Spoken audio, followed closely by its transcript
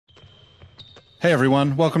Hey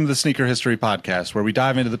everyone, welcome to the Sneaker History Podcast, where we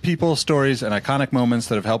dive into the people, stories, and iconic moments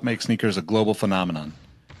that have helped make sneakers a global phenomenon.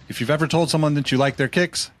 If you've ever told someone that you like their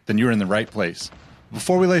kicks, then you're in the right place.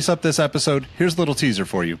 Before we lace up this episode, here's a little teaser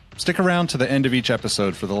for you. Stick around to the end of each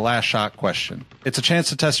episode for the last shot question. It's a chance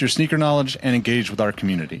to test your sneaker knowledge and engage with our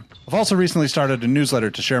community. I've also recently started a newsletter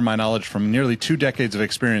to share my knowledge from nearly 2 decades of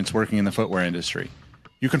experience working in the footwear industry.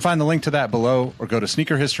 You can find the link to that below or go to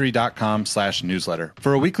sneakerhistory.com/newsletter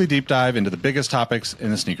for a weekly deep dive into the biggest topics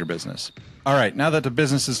in the sneaker business. All right, now that the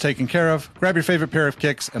business is taken care of, grab your favorite pair of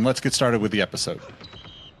kicks and let's get started with the episode.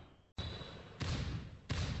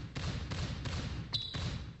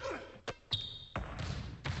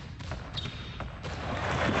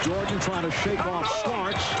 Jordan trying to shake off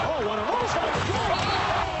Starks. Oh, what a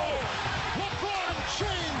LeBron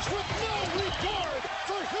James with no regard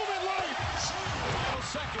for human life.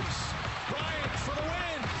 Seconds. Bryant for the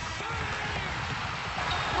win.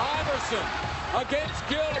 Iverson against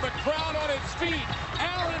Gill. The crowd on its feet.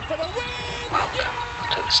 Allen for the win. Welcome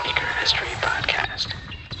to the Sneaker History Podcast.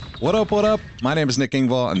 What up, what up? My name is Nick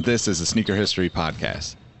Ingvall, and this is the Sneaker History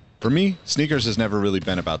Podcast. For me, sneakers has never really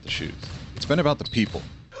been about the shoes. It's been about the people.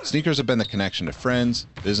 Sneakers have been the connection to friends,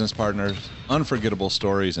 business partners, unforgettable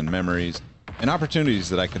stories and memories, and opportunities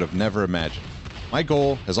that I could have never imagined. My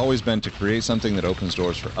goal has always been to create something that opens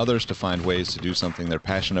doors for others to find ways to do something they're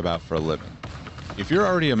passionate about for a living. If you're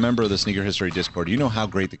already a member of the Sneaker History Discord, you know how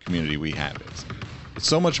great the community we have is. It's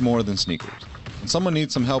so much more than sneakers. When someone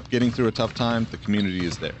needs some help getting through a tough time, the community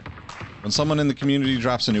is there. When someone in the community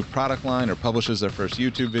drops a new product line or publishes their first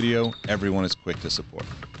YouTube video, everyone is quick to support.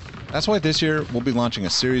 That's why this year we'll be launching a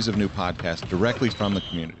series of new podcasts directly from the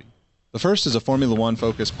community. The first is a Formula One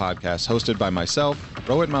focused podcast hosted by myself,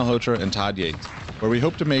 Rohit Malhotra, and Todd Yates, where we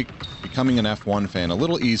hope to make becoming an F1 fan a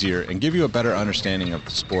little easier and give you a better understanding of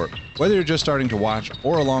the sport, whether you're just starting to watch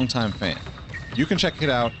or a longtime fan. You can check it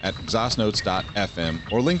out at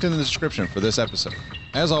exhaustnotes.fm or linked in the description for this episode.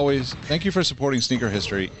 As always, thank you for supporting Sneaker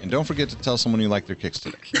History, and don't forget to tell someone you like their kicks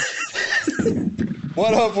today.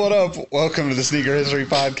 What up, what up? Welcome to the Sneaker History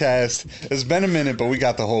Podcast. It's been a minute, but we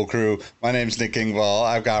got the whole crew. My name's Nick Ingvall.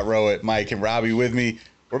 I've got Rohit, Mike, and Robbie with me.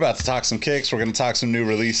 We're about to talk some kicks. We're going to talk some new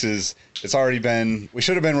releases. It's already been, we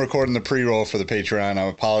should have been recording the pre-roll for the Patreon. I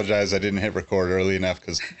apologize I didn't hit record early enough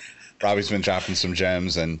because Robbie's been dropping some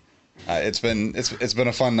gems, and it's been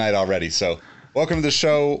a fun night already. So welcome to the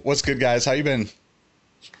show. What's good, guys? How you been?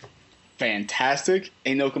 Fantastic.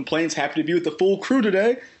 Ain't no complaints. Happy to be with the full crew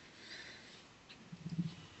today.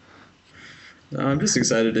 I'm just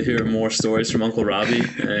excited to hear more stories from Uncle Robbie.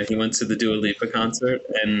 He went to the Dua Lipa concert,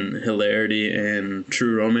 and hilarity and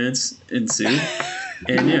true romance ensued.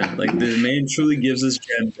 And yeah, like the man truly gives us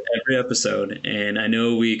gems every episode. And I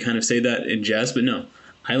know we kind of say that in jest, but no,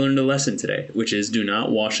 I learned a lesson today, which is do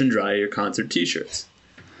not wash and dry your concert T-shirts.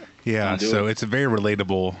 Yeah, so it's a very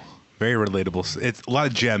relatable. It's a lot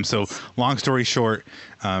of gems. So long story short,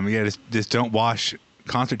 just don't wash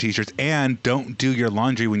concert T-shirts, and don't do your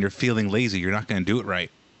laundry when you're feeling lazy. You're not going to do it right.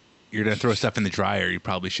 You're going to throw stuff in the dryer. You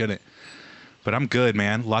probably shouldn't. But I'm good,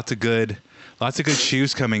 man. Lots of good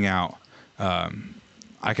shoes coming out.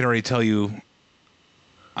 I can already tell you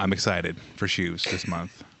I'm excited for shoes this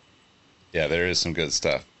month. Yeah, there is some good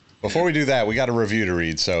stuff. Before we do that, we got a review to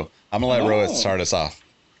read, so I'm going to let Rohit start us off.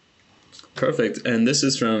 Perfect. And this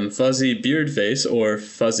is from Fuzzy Beardface, or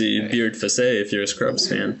Fuzzy Beardface if you're a Scrubs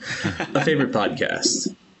fan. A favorite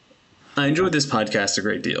podcast. I enjoyed this podcast a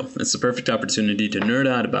great deal. It's the perfect opportunity to nerd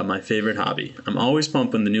out about my favorite hobby. I'm always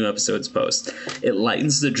pumped when the new episodes post. It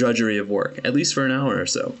lightens the drudgery of work, at least for an hour or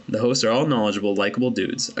so. The hosts are all knowledgeable, likable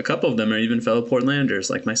dudes. A couple of them are even fellow Portlanders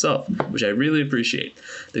like myself, which I really appreciate.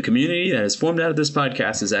 The community that has formed out of this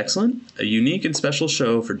podcast is excellent, a unique and special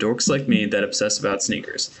show for dorks like me that obsess about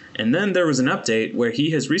sneakers. And then there was an update where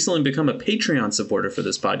he has recently become a Patreon supporter for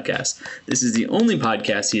this podcast. This is the only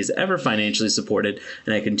podcast he has ever financially supported,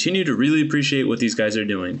 and I continue to really appreciate what these guys are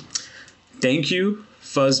doing. Thank you,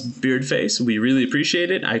 Fuzz Beardface. We really appreciate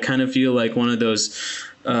it. I kind of feel like one of those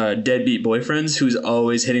deadbeat boyfriends who's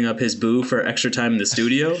always hitting up his boo for extra time in the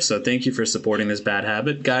studio. So thank you for supporting this bad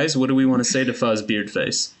habit. Guys, what do we want to say to Fuzz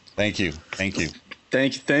Beardface? Thank you. Thank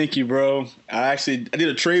you, bro. I did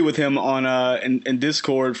a trade with him on in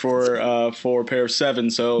Discord for a pair of 7.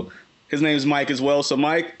 So his name is Mike as well. So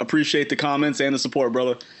Mike, appreciate the comments and the support,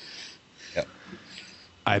 brother. Yep.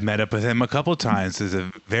 I met up with him a couple times. There's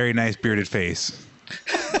a very nice bearded face.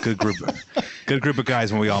 Good group of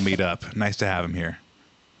guys when we all meet up. Nice to have him here.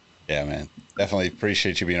 Yeah, man. Definitely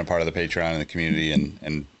appreciate you being a part of the Patreon and the community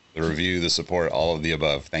and the review, the support, all of the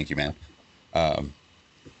above. Thank you, man.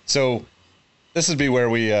 So this would be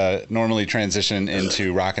where we normally transition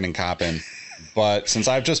into Rockin' and Coppin'. But since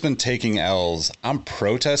I've just been taking L's, I'm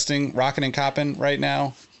protesting Rockin' and Coppin' right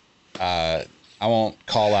now. I won't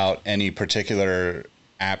call out any particular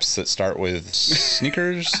apps that start with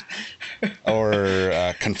sneakers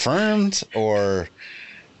or confirmed or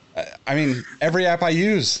I mean, every app I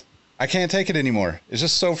use, I can't take it anymore. It's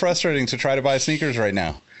just so frustrating to try to buy sneakers right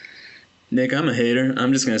now. Nick, I'm a hater.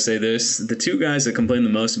 I'm just going to say this. The two guys that complain the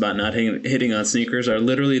most about not hitting on sneakers are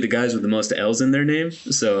literally the guys with the most L's in their name.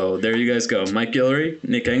 So there you guys go. Mike Guillory,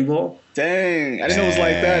 Nick Engvall. Dang. I didn't know it was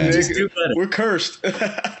like that, Nick. Just do better. We're cursed.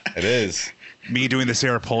 It is. Me doing the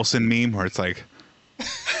Sarah Paulson meme where it's like...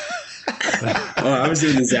 Oh, I was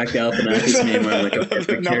doing the Zach Galifianakis meme where I'm like, okay,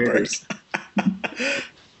 the numbers.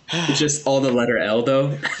 It's just all the letter L,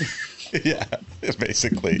 though. Yeah,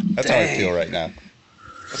 basically. That's how I feel right now.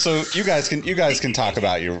 So you guys can talk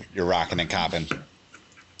about your Rockin' and Coppin'.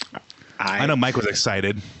 I know Mike was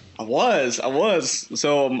excited. I was.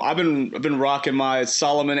 So I've been rocking my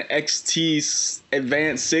Salomon XT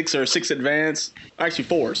Advance 6 or 6 Advance. Actually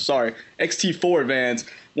 4, sorry. XT4 Advance.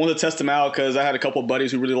 Wanted to test them out because I had a couple of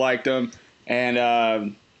buddies who really liked them. And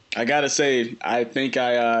I got to say, I think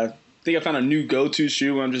I found a new go-to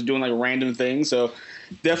shoe when I'm just doing like random things. So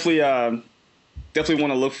definitely want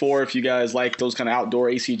to look for if you guys like those kind of outdoor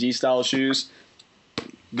ACG style shoes.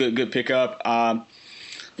 Good pickup.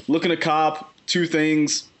 Looking to cop 2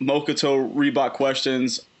 things, Mocha Toe Reebok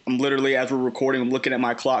questions. I'm literally, as we're recording, I'm looking at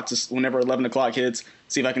my clock just whenever 11 o'clock hits,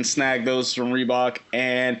 see if I can snag those from Reebok.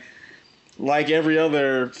 And like every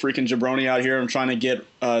other freaking jabroni out here, I'm trying to get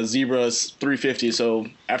Zebras 350. So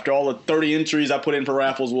after all the 30 entries I put in for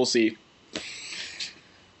raffles, we'll see.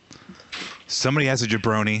 Somebody has a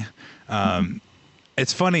jabroni.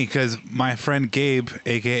 It's funny because my friend Gabe,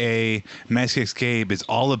 a.k.a. Nice Kicks Gabe, is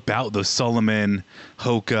all about those Salomon,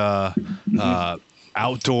 Hoka,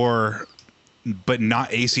 outdoor, but not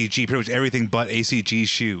ACG, pretty much everything but ACG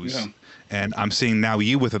shoes. Yeah. And I'm seeing now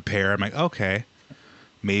you with a pair. I'm like, okay,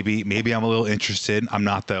 maybe I'm a little interested. I'm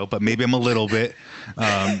not, though, but maybe I'm a little bit.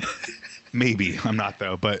 Maybe I'm not,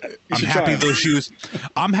 though, but I'm happy those shoes.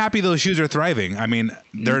 I'm happy those shoes are thriving. I mean,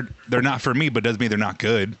 they're not for me, but doesn't mean they're not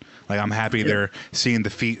good. Like, I'm happy they're seeing the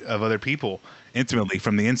feet of other people intimately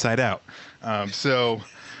from the inside out. So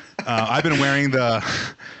I've been wearing the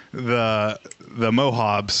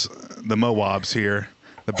Moabs here,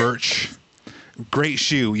 the Birch. Great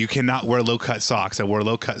shoe. You cannot wear low cut socks. I wore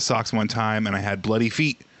low cut socks one time and I had bloody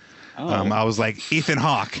feet. I was like Ethan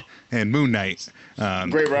Hawke and Moon Knight.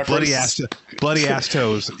 Great reference. Bloody ass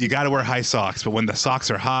toes. You got to wear high socks, but when the socks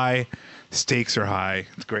are high, stakes are high.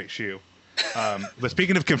 It's a great shoe. But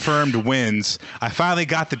speaking of confirmed wins, I finally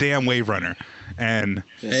got the damn Wave Runner, and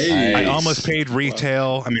I almost paid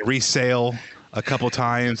resale a couple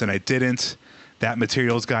times, and I didn't. That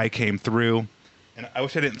materials guy came through, and I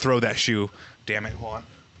wish I didn't throw that shoe. Damn it, hold on.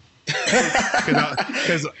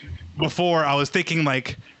 Because before I was thinking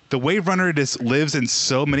like the Wave Runner just lives in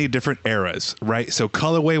so many different eras, right? So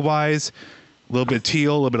colorway wise, a little bit of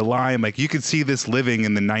teal, a little bit of lime. Like you could see this living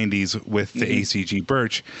in the 90s with the ACG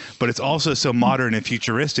Birch, but it's also so modern and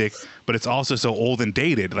futuristic, but it's also so old and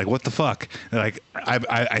dated. Like what the fuck? Like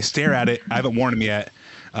I stare at it. I haven't worn them yet.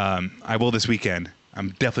 I will this weekend.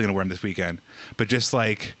 I'm definitely going to wear them this weekend. But just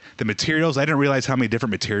like the materials, I didn't realize how many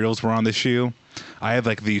different materials were on the shoe. I have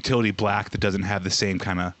like the utility black that doesn't have the same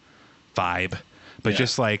kind of vibe. But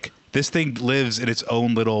just like this thing lives in its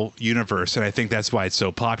own little universe. And I think that's why it's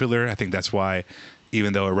so popular. I think that's why,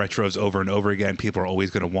 even though it retros over and over again, people are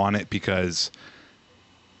always going to want it because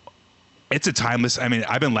it's a timeless. I mean,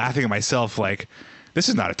 I've been laughing at myself like, this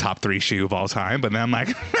is not a top 3 shoe of all time. But then I'm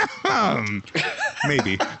like,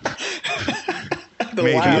 maybe. The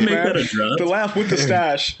laugh, the laugh with the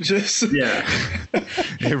stash. Just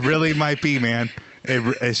it really might be, man.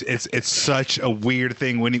 It's such a weird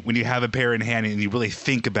thing when you have a pair in hand and you really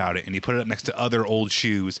think about it and you put it up next to other old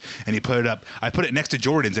shoes and you put it up. I put it next to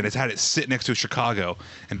Jordans and it's had it sit next to a Chicago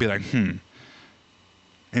and be like and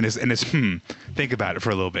it's think about it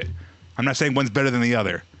for a little bit. I'm not saying one's better than the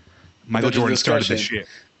other. Michael Jordan started this shit.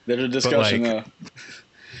 There's a discussion though.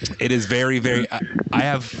 It is very, very. I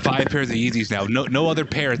have 5 pairs of Yeezys now. No other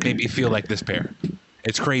pair has made me feel like this pair.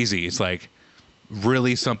 It's crazy. It's like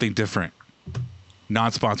really something different.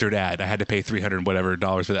 Non-sponsored ad. I had to pay $300 whatever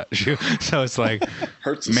for that shoe. So it's like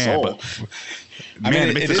hurts the soul.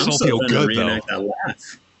 It makes the soul feel good though.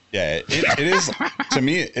 Yeah, it is. To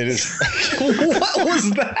me, it is. What was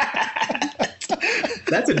that?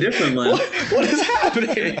 That's a different laugh. What is happening?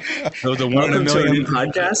 It was a 1 in a million. Welcome to a new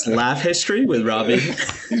podcast, Laugh History with Robbie.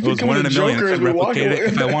 It was 1 in a million. I could replicate it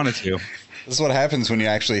if I wanted to. This is what happens when you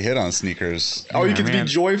actually hit on sneakers. Oh, you get to be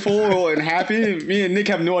joyful and happy. Me and Nick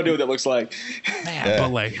have no idea what that looks like. Man,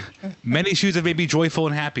 but like many shoes have made me joyful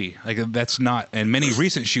and happy. Like that's not, and many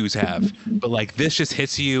recent shoes have. But like this just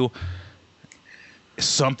hits you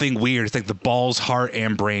something weird. It's like the balls, heart,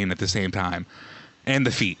 and brain at the same time, and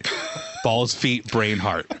the feet. Balls, feet, brain,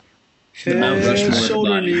 heart. Head,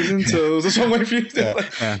 shoulder, knees, and toes. That's one way for you to do it.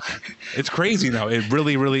 Yeah. It's crazy though. It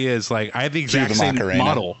really, really is. Like I have the exact same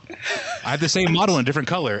model. I have the same model in a different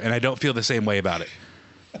color, and I don't feel the same way about it.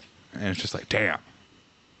 And it's just like, damn,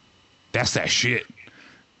 that's that shit.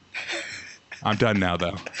 I'm done now,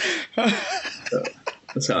 though.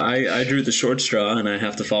 So I drew the short straw, and I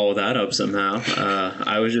have to follow that up somehow.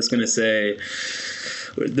 I was just gonna say,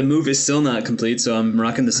 the move is still not complete, so I'm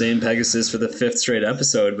rocking the same Pegasus for the 5th straight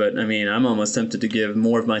episode. But I mean, I'm almost tempted to give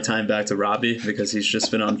more of my time back to Robbie because he's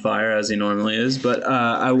just been on fire as he normally is. But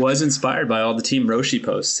I was inspired by all the Team Roshi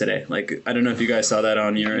posts today. Like, I don't know if you guys saw that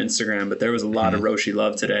on your Instagram, but there was a lot of Roshi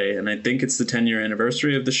love today, and I think it's the 10-year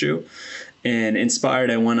anniversary of the shoe. And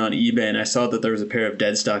inspired, I went on eBay and I saw that there was a pair of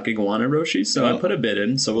dead stock iguana Roshi, so I put a bid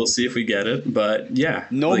in. So we'll see if we get it. But yeah,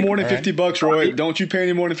 no more than $50, Roy. Don't you pay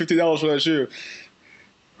any more than $50 for that shoe?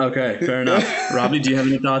 Okay, fair enough. Robbie, do you have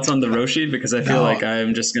any thoughts on the Roshi? Because I feel like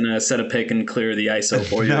I'm just going to set a pick and clear the ISO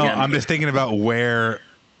for you again. I'm just thinking about where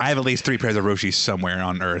I have at least 3 pairs of Roshis somewhere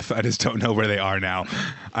on Earth. I just don't know where they are now.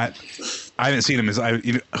 I haven't seen them.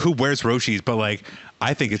 Who wears Roshis? But like,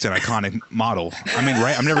 I think it's an iconic model. I mean,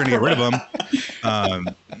 right? I'm never going to get rid of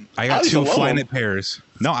them. I got 2 Flyknit pairs.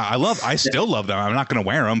 No, I still love them. I'm not going to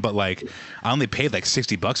wear them, but like, I only paid like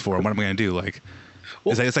 $60 for them. What am I going to do? Like,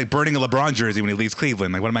 it's like burning a LeBron jersey when he leaves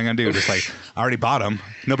Cleveland. Like, what am I going to do? Just like, I already bought them.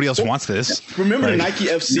 Nobody else wants this. Remember the Nike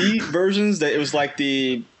FC versions that it was like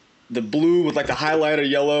the blue with like the highlighter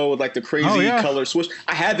yellow with like the crazy color swoosh?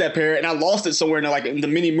 I had that pair and I lost it somewhere in the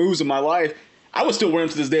many moves of my life. I would still wear them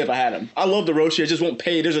to this day if I had them. I love the Roshi. I just won't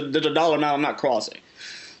pay. There's a dollar amount I'm not crossing.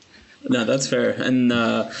 No, that's fair. And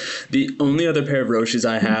the only other pair of Roshis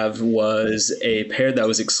I have was a pair that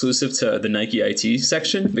was exclusive to the Nike IT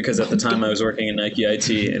section, because at the time I was working in Nike IT,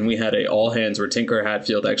 and we had a all hands where Tinker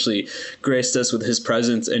Hatfield actually graced us with his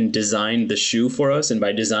presence and designed the shoe for us. And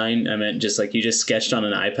by design, I meant just like he just sketched on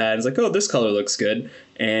an iPad. It's like, oh, this color looks good.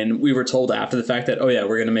 And we were told after the fact that, oh, yeah,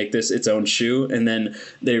 we're going to make this its own shoe. And then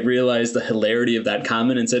they realized the hilarity of that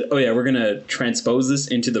comment and said, oh, yeah, we're going to transpose this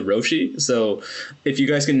into the Roshi. So if you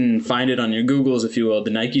guys can find it on your Googles, if you will,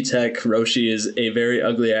 the Nike Tech Roshi is a very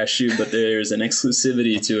ugly-ass shoe, but there's an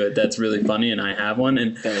exclusivity to it that's really funny, and I have one.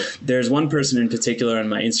 And there's one person in particular on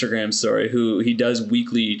my Instagram story who he does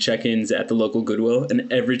weekly check-ins at the local Goodwill.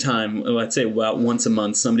 And every time, I'd say about once a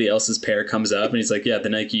month, somebody else's pair comes up, and he's like, yeah, the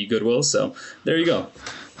Nike Goodwill. So there you go.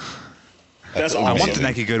 That's awesome. I want the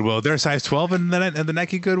Nike Goodwill. They're a size 12 in the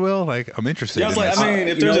Nike Goodwill. Like, I'm interested. Yeah, I mean,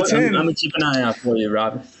 if there's a 10, I'm gonna keep an eye out for you,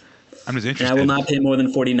 Rob. I'm just interested. And I will not pay more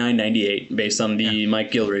than $49.98 based on the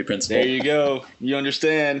Mike Guillory principle. There you go. You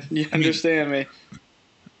understand. You understand me.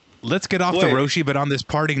 Let's get off the Roshi, but on this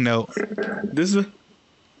parting note, this is.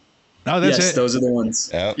 Oh, that's it. Those are the ones.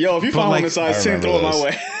 Yep. Yo, if you follow on the size 10, throw it my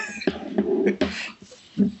way.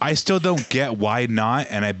 I still don't get why not,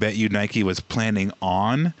 and I bet you Nike was planning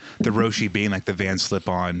on the Roshi being like the Van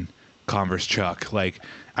slip-on Converse Chuck. Like,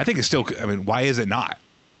 I think it's still. I mean, why is it not?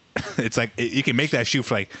 It's like you can make that shoe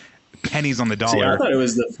for like pennies on the dollar. See, I thought it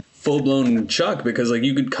was the full-blown Chuck because like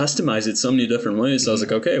you could customize it so many different ways. So I was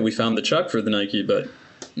like, okay, we found the Chuck for the Nike, but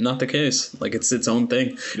not the case. Like it's its own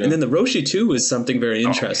thing. Yeah. And then the Roshi 2 is something very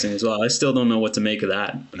interesting as well. I still don't know what to make of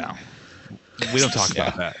that. No, we don't talk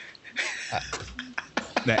about that.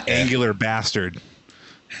 That angular bastard.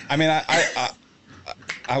 I mean,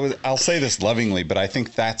 I'll say this lovingly, but I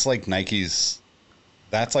think that's like Nike's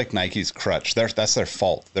crutch. That's their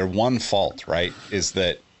fault. Their one fault, right, is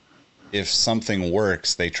that if something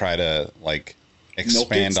works, they try to like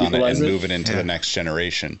expand on it and move it into the next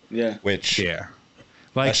generation. Yeah. Which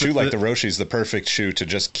like a shoe like the Roshi is the perfect shoe to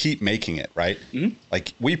just keep making it, right? Mm-hmm.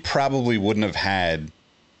 Like we probably wouldn't have had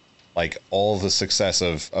like all the success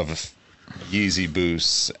of Yeezy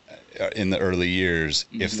boosts in the early years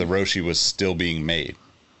if the Roshi was still being made,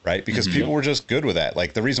 right? Because people were just good with that.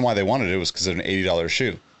 Like the reason why they wanted it was because of an $80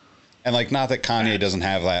 shoe. And like, not that Kanye doesn't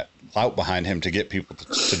have that clout behind him to get people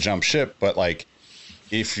to jump ship, but like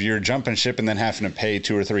if you're jumping ship and then having to pay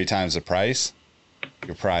 2 or 3 times the price,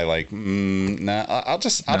 you're probably like, nah, I'll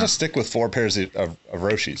just stick with 4 pairs of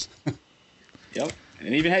Roshis. Yep.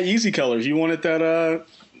 And even had Yeezy colors. You wanted that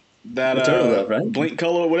right? Blink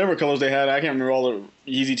color, whatever colors they had. I can't remember all the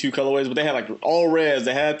Yeezy 2 colorways, but they had like all reds.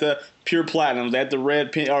 They had the pure platinums. They had the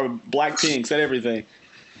red pink or black pinks. They had everything.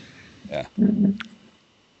 Yeah.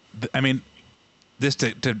 I mean, this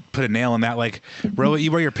to put a nail in that. Like, bro,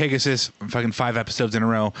 you wear your Pegasus fucking 5 episodes in a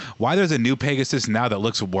row. Why there's a new Pegasus now that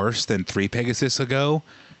looks worse than 3 Pegasus ago?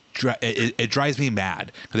 It drives me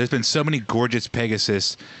mad. There's been so many gorgeous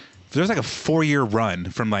Pegasus. There's like a 4-year run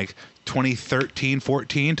from like 2013,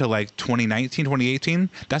 14 to like 2019, 2018.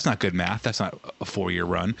 That's not good math. That's not a 4-year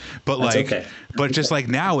run. But That's like, okay. but just like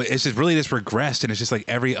now, it's just really just regressed, and it's just like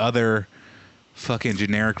every other fucking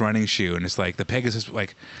generic running shoe, and it's like the Pegasus.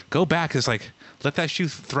 Like, go back. It's like, let that shoe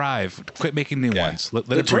thrive. Quit making new ones. Let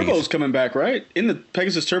the it breathe. Turbo's coming back, right? In the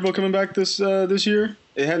Pegasus Turbo coming back this year.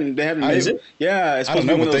 They haven't made is it? Yeah, it's I supposed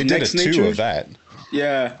don't to know, be but one they of those did next a 2 nature. of that.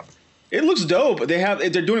 Yeah, it looks dope.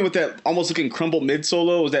 They're doing it with that almost looking crumbled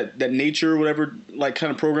midsole. Is that nature whatever like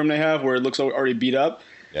kind of program they have where it looks already beat up.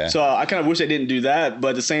 Yeah. So I kind of wish they didn't do that, but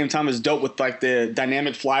at the same time, it's dope with like the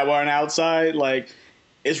dynamic flywire on the outside. Like,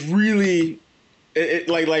 it's really.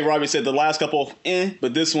 Like Robbie said, the last couple,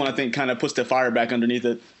 but this one I think kind of puts the fire back underneath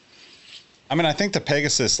it. I mean, I think the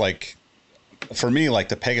Pegasus, like, for me, like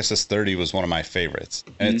the Pegasus 30 was one of my favorites.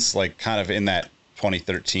 And it's like kind of in that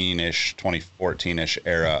 2013-ish, 2014-ish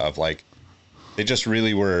era of like, they just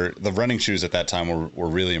really were, the running shoes at that time were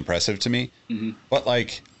really impressive to me. But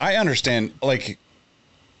like, I understand, like,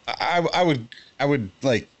 I would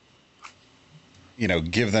like, you know,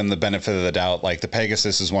 give them the benefit of the doubt. Like the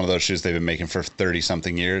Pegasus is one of those shoes they've been making for 30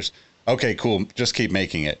 something years. Okay, cool. Just keep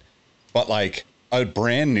making it. But like a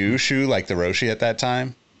brand new shoe like the Roshe at that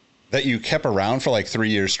time that you kept around for like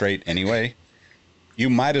 3 years straight anyway, you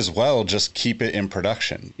might as well just keep it in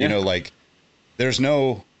production. You know, like there's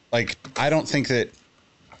no, like, I don't think that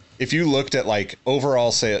if you looked at like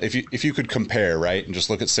overall sale, if you could compare, right, and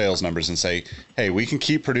just look at sales numbers and say, hey, we can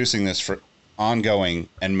keep producing this for ongoing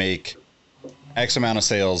and make X amount of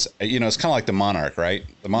sales. You know, it's kind of like the Monarch, right?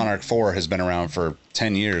 The Monarch 4 has been around for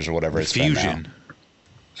 10 years or whatever it's been now.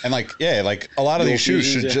 And like, yeah, like a lot of these shoes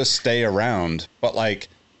should just stay around. But like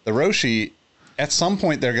the Roshe, at some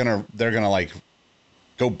point they're gonna like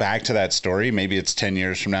go back to that story. Maybe it's 10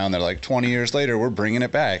 years from now and they're like 20 years later, we're bringing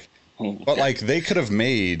it back. But like they could have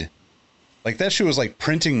made, like that shoe was like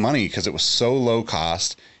printing money because it was so low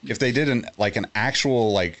cost. If they did an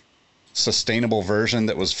actual like sustainable version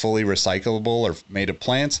that was fully recyclable or made of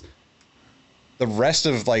plants, the rest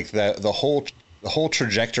of like the whole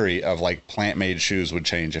trajectory of like plant-made shoes would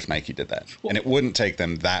change if Nike did that. And it wouldn't take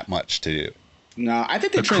them that much to do. No, I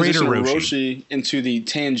think they transitioned Roshe into the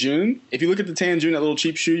Tanjun. If you look at the Tanjun, that little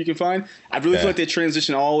cheap shoe you can find, I really feel like they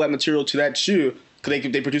transitioned all that material to that shoe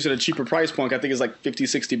because they produce it at a cheaper price point. I think it's like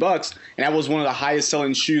 $50-$60, and that was one of the highest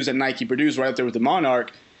selling shoes that Nike produced, right up there with the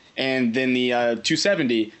Monarch, and then the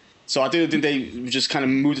 270. So I think they just kind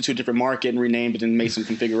of moved it to a different market and renamed it and made some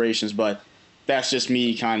configurations. But that's just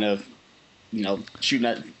me kind of,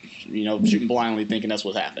 shooting blindly, thinking that's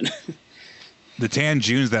what happened. The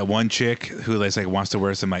Tanjun's that one chick who like wants to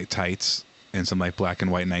wear some like tights and some like black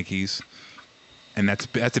and white Nikes, and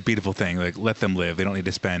that's a beautiful thing. Like, let them live. They don't need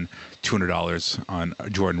to spend $200 on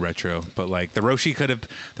Jordan Retro. But like the Roshe could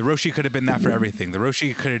have been that for everything. The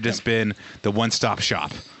Roshe could have just been the one-stop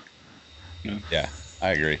shop. Yeah,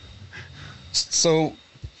 I agree. So,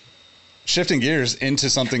 shifting gears into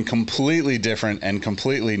something completely different and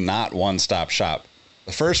completely not one-stop shop.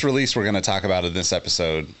 The first release we're going to talk about in this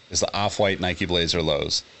episode is the Off-White Nike Blazer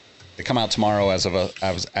Lows. They come out tomorrow as of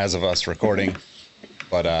us recording.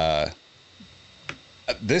 But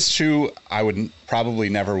this shoe I would probably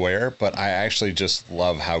never wear, but I actually just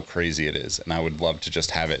love how crazy it is, and I would love to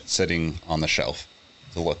just have it sitting on the shelf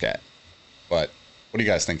to look at. But what do you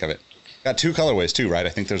guys think of it? Got 2 colorways too, right? I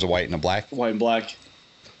think there's a white and a black. White and black.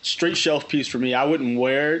 Straight shelf piece for me. I wouldn't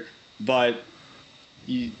wear it, but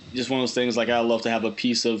just one of those things, like I love to have a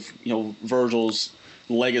piece of, Virgil's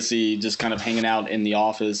legacy just kind of hanging out in the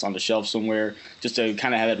office on the shelf somewhere, just to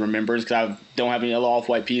kind of have it remembered, because I don't have any other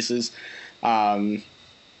off-white pieces. So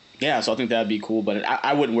I think that'd be cool, but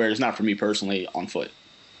I wouldn't wear it. It's not for me personally on foot.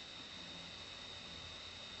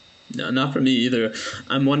 No, not for me either.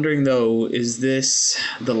 I'm wondering, though, is this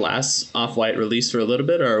the last Off-White release for a little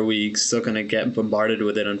bit, or are we still going to get bombarded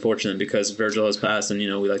with it, unfortunately, because Virgil has passed and,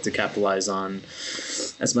 we like to capitalize on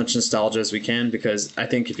as much nostalgia as we can, because I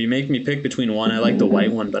think if you make me pick between one, I like the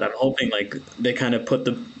white one, but I'm hoping like they kind of put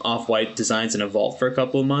the Off-White designs in a vault for a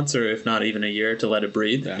couple of months, or if not even a year, to let it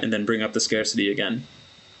breathe and then bring up the scarcity again.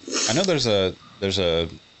 I know there's a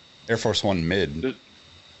Air Force One mid.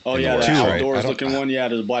 Oh, yeah, the outdoors looking one. Yeah,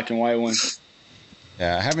 there's a black and white one.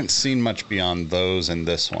 Yeah, I haven't seen much beyond those and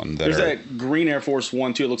this one. There's that green Air Force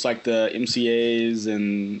One, too. It looks like the MCAs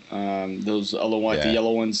and those other ones, the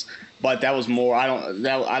yellow ones. But that was more, I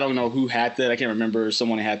don't know who had that. I can't remember.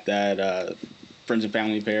 Someone had that friends and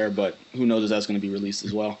family pair, but who knows if that's going to be released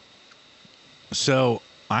as well. So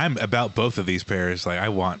I'm about both of these pairs. Like I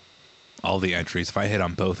want all the entries. If I hit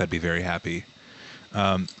on both, I'd be very happy.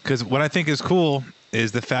 Because what I think is cool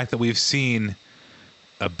is the fact that we've seen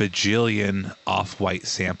a bajillion Off-White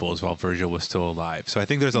samples while Virgil was still alive. So I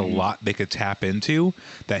think there's a lot they could tap into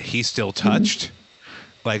that he still touched.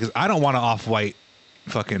 Like, I don't want an Off-White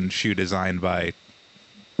fucking shoe designed by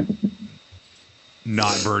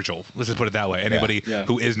not Virgil. Let's just put it that way. Anybody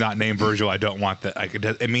who is not named Virgil, I don't want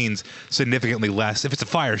that. It means significantly less. If it's a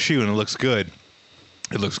fire shoe and it looks good,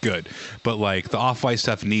 it looks good. But like the Off-White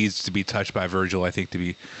stuff needs to be touched by Virgil, I think, to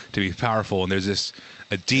be powerful. And there's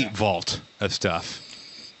a deep vault of stuff.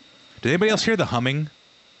 Did anybody else hear the humming?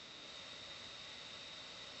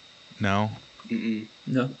 No.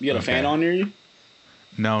 No. You got a fan on near you?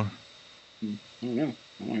 No. I don't know.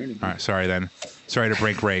 I don't hear anything. All right, sorry then. Sorry to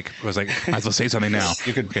break rake. I was like, I was going to say something now.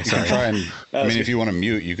 You could try and. I mean, if you want to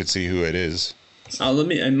mute, you could see who it is.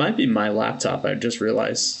 It might be my laptop. I just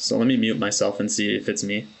realized. So let me mute myself and see if it's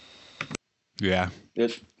me. Yeah.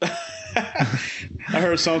 I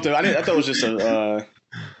heard something. I thought it was just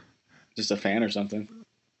a fan or something.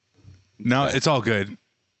 No, it's all good.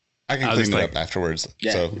 I can clean it up afterwards.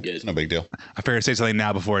 Yeah, so it's no big deal. I figured to say something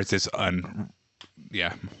now before it's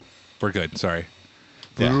yeah, we're good. Sorry.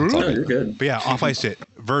 Yeah, no, you're good. But yeah, Off-White shit.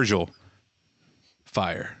 Virgil.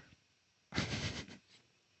 Fire.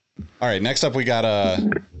 All right, next up we got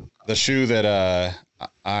the shoe that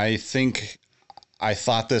I think I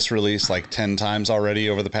thought this released like 10 times already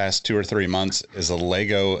over the past 2 or 3 months is a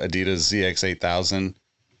Lego Adidas ZX8000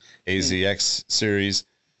 AZX series.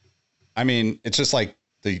 I mean, it's just like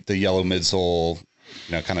the yellow midsole,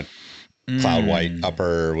 kind of cloud white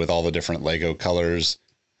upper with all the different Lego colors.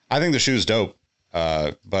 I think the shoe's dope,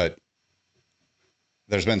 but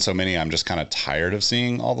there's been so many, I'm just kind of tired of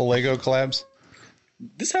seeing all the Lego collabs.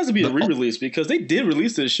 This has to be a re-release because they did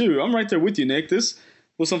release this shoe. I'm right there with you, Nick. This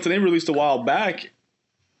was something they released a while back,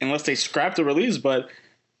 unless they scrapped the release. But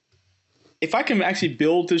if I can actually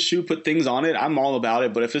build this shoe, put things on it, I'm all about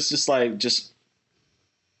it. But if it's just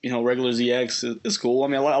regular ZX, it's cool. I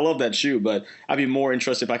mean, I love that shoe, but I'd be more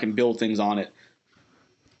interested if I can build things on it.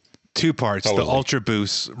 2 parts. Totally. The Ultra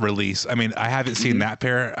Boost release. I mean, I haven't seen that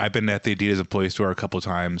pair. I've been at the Adidas employee store a couple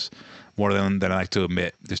times, more than I like to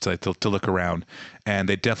admit, just to look around. And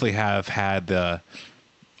they definitely have had the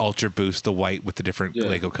Ultra Boost, the white with the different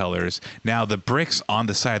Lego colors. Now, the bricks on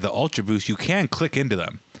the side of the Ultra Boost, you can click into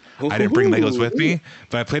them. I didn't bring Legos with me,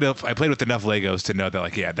 but I played with enough Legos to know that,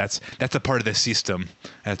 like, yeah, that's a part of the system,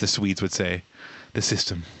 as the Swedes would say, the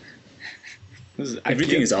system.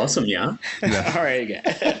 Everything is awesome, yeah. All right,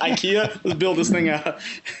 IKEA, let's build this thing out.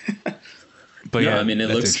 But I mean, it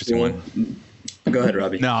looks cool. Go ahead,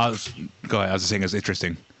 Robbie. No, go ahead. I was just saying it's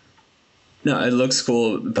interesting. No, it looks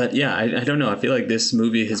cool, but yeah, I don't know. I feel like this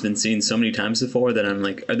movie has been seen so many times before that I'm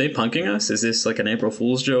like, are they punking us? Is this like an April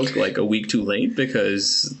Fool's joke, like a week too late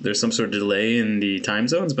because there's some sort of delay in the time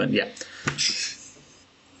zones? But yeah.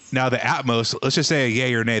 Now the Atmos, let's just say a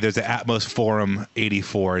yay or nay. There's the Atmos Forum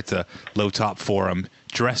 84. It's a low top forum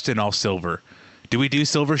dressed in all silver. Do we do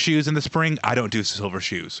silver shoes in the spring? I don't do silver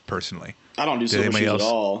shoes personally. I don't do silver shoes at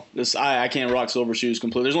all. I can't rock silver shoes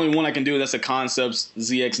completely. There's only one I can do. That's the Concepts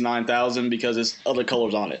ZX9000 because there's other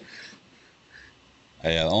colors on it.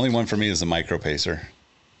 Yeah, the only one for me is the Micro Pacer.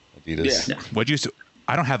 Adidas. Yeah. What'd you?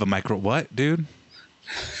 I don't have a micro. What, dude?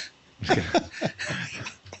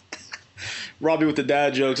 Robbie with the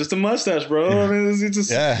dad jokes. It's the mustache, bro. I mean, it's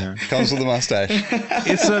just comes with a mustache.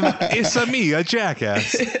 It's a me, a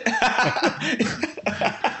jackass.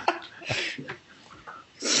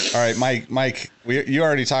 All right, Mike, you're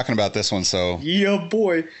already talking about this one, so yeah,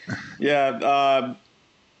 boy, yeah.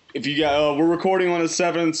 If you got, we're recording on the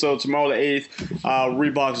 7th, so tomorrow the 8th,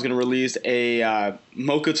 Reebok is going to release a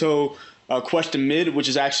Mochato Question Mid, which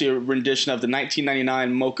is actually a rendition of the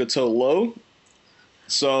 1999 Mochato Low.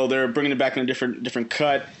 So they're bringing it back in a different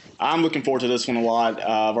cut. I'm looking forward to this one a lot.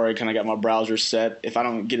 I've already kind of got my browser set. If I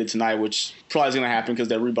don't get it tonight, which probably is going to happen because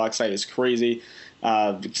that Reebok site is crazy.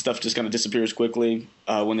 Stuff just kind of disappears quickly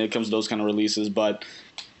when it comes to those kind of releases. But,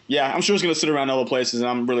 yeah, I'm sure it's going to sit around other places, and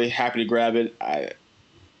I'm really happy to grab it.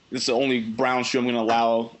 It's the only brown shoe I'm going to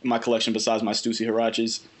allow in my collection besides my Stussy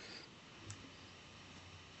Hirachis.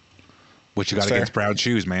 What you got against brown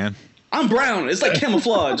shoes, man? I'm brown. It's like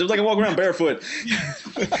camouflage. It's like I walk around barefoot.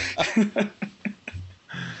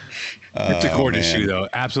 It's a gorgeous shoe, though.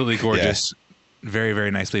 Absolutely gorgeous. Yeah. Very,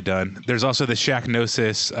 very nicely done. There's also the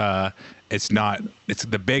Shaqnosis. It's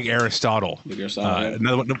the Big Aristotle. Big Aristotle.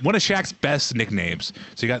 Another one of Shaq's best nicknames.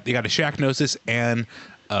 So you got a Shaqnosis and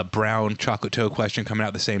a brown chocolate toe question coming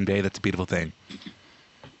out the same day. That's a beautiful thing.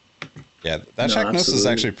 Yeah, that Shaqnosis is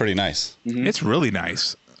actually pretty nice. Mm-hmm. It's really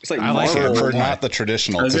nice. It's like I like it for not the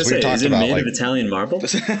traditional. I was going to say, is it made of Italian marble?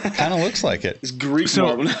 Kind of looks like it. It's Greek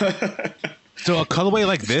marble. So a colorway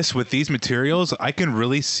like this with these materials, I can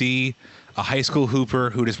really see a high school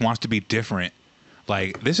hooper who just wants to be different.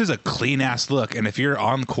 Like, this is a clean ass look, and if you're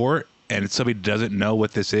on court and somebody doesn't know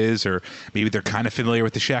what this is, or maybe they're kind of familiar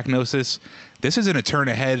with the Shaqnosis, this isn't a turn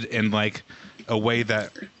ahead in like a way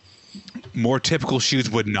that more typical shoes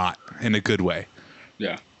would not, in a good way.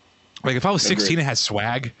 Yeah. Like, if I was 16 and had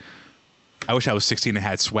swag, I wish I was 16 and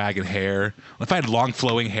had swag and hair. If I had long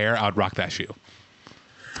flowing hair, I would rock that shoe.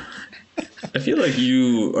 I feel like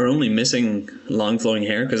you are only missing long flowing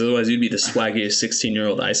hair, because otherwise you'd be the swaggiest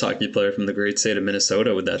 16-year-old ice hockey player from the great state of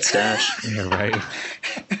Minnesota with that stash. Yeah, right.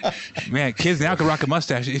 Man, kids now can rock a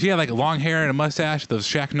mustache. If you had like long hair and a mustache, those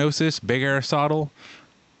Shaqnosis, big Aristotle,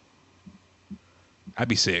 I'd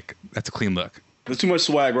be sick. That's a clean look. There's too much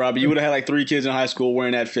swag, Robbie. You would have had like 3 kids in high school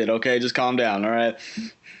wearing that fit. Okay, just calm down. All right.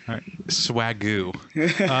 All right. Swagoo.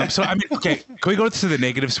 So, I mean, okay, can we go to the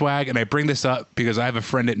negative swag? And I bring this up because I have a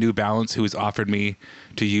friend at New Balance who has offered me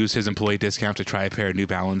to use his employee discount to try a pair of New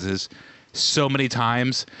Balances so many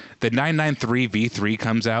times. The 993 V3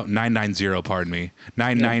 comes out, 990, pardon me.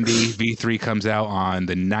 990 V3 comes out on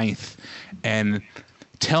the 9th. And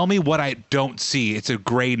tell me what I don't see. It's a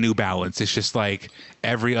gray New Balance. It's just like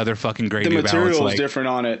every other fucking gray New Balance. The material is different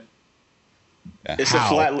on it. Yeah.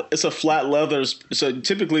 It's a flat leather. So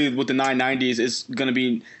typically with the 990s, it's going to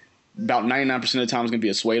be about 99% of the time it's going to be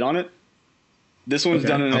a suede on it. This one's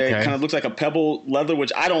done in a kind of looks like a pebble leather,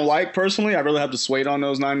 which I don't like personally. I really have the suede on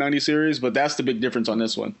those 990 series, but that's the big difference on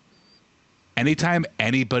this one. Anytime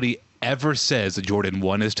anybody ever says a Jordan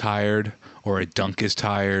 1 is tired or a Dunk is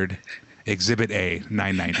tired, Exhibit A,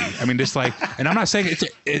 990. I mean, just like, and I'm not saying it's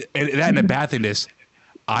that and a bad thing. This,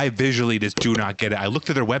 I visually just do not get it. I looked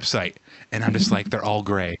at their website and I'm just like, they're all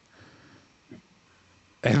gray.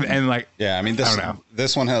 And like, yeah, I mean, I don't know.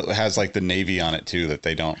 This one has like the navy on it too, that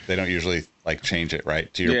they don't usually like change it,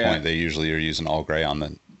 right? To your point, they usually are using all gray on a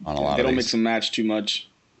lot of these. They don't mix and match too much.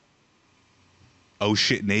 Oh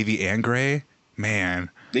shit, navy and gray? Man.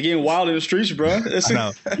 They're getting wild in the streets, bro. I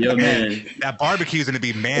know. Yo, man. That barbecue's going to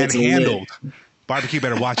be manhandled. Barbecue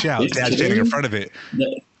better watch out. Dad's standing in front of it.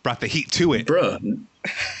 Brought the heat to it. Bro,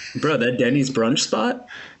 that Denny's brunch spot?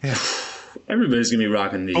 Yeah. Everybody's going to be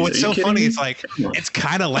rocking these. Oh, it's so funny. It's like, it's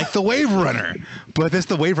kind of like the Wave Runner, but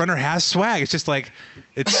the Wave Runner has swag. It's just like,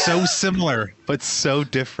 it's so similar, but so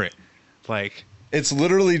different. Like, it's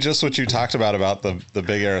literally just what you talked about the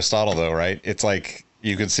big Aristotle, though, right? It's like,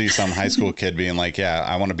 you could see some high school kid being like, yeah,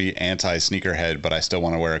 I want to be anti-sneakerhead, but I still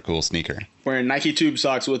want to wear a cool sneaker. Wearing Nike Tube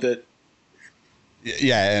socks with it.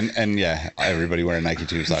 Yeah, and yeah, everybody wearing Nike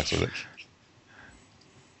Tube socks with it.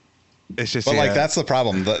 It's just, but like, that's the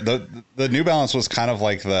problem. The New Balance was kind of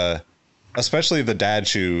like especially the dad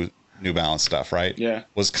shoe New Balance stuff, right? Yeah.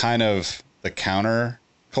 Was kind of the counter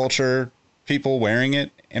culture people wearing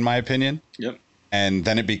it, in my opinion. Yep. And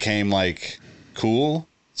then it became like cool.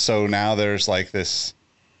 So now there's like this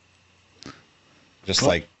just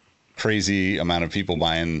like crazy amount of people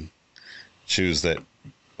buying shoes that,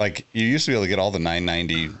 like, you used to be able to get all the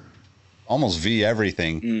 990 almost V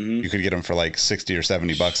everything. Mm-hmm. You could get them for like $60 or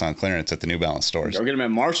 $70 on clearance at the New Balance stores. Or get them at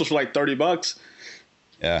Marshalls for like $30.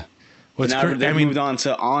 Yeah. But now they've moved on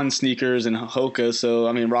to On sneakers and Hoka. So,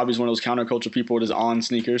 I mean, Robbie's one of those counterculture people with his On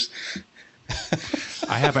sneakers.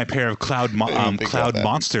 I have my pair of Cloud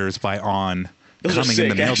Monsters by On. Those coming sick, in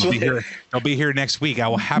the mail. actually. They'll be here next week. I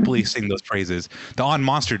will happily sing those praises. The On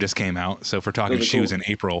Monster just came out, so if we're talking shoes in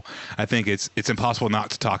April, I think it's impossible not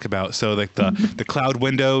to talk about. So like the cloud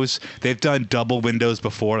windows, they've done double windows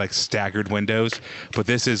before, like staggered windows, but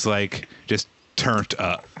this is like just turned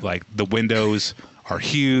up. Like the windows are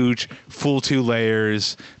huge, full 2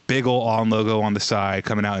 layers, big ol' On logo on the side,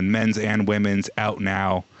 coming out in men's and women's, out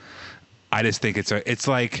now. I just think it's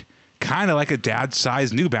like kind of like a dad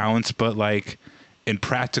size New Balance, but like in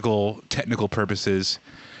practical, technical purposes.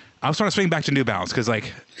 I was trying to swing back to New Balance because,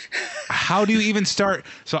 like, how do you even start?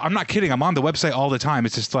 So I'm not kidding. I'm on the website all the time.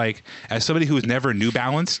 It's just like, as somebody who has never New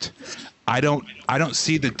Balanced, I don't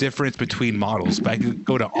see the difference between models. But I could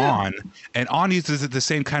go to On, and On uses the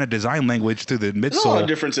same kind of design language through the midsole. There's a lot of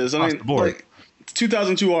differences. I mean, like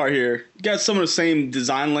 2002R here, you got some of the same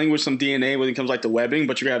design language, some DNA when it comes like to webbing,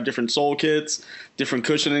 but you're gonna have different sole kits, different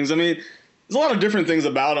cushionings. I mean, there's a lot of different things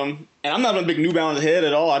about them. And I'm not a big New Balance head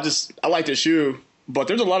at all. I like the shoe. But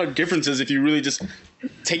there's a lot of differences if you really just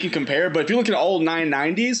take and compare. But if you look at all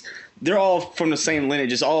 990s, they're all from the same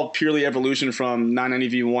lineage. It's all purely evolution from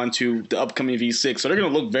 990 V1 to the upcoming V6. So they're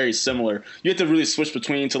going to look very similar. You have to really switch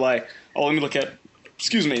between to like, oh, let me look at,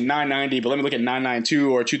 990, but let me look at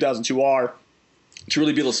 992 or 2002R to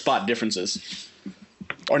really be able to spot differences.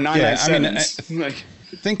 Or 997s.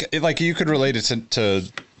 I think like you could relate it to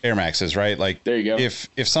Air Maxes, right? Like there you go.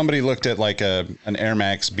 If somebody looked at like an Air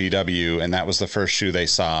Max BW and that was the first shoe they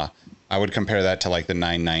saw, I would compare that to like the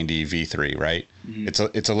 990 V3, right? Mm-hmm.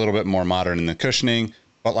 It's a little bit more modern in the cushioning,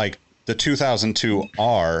 but like the 2002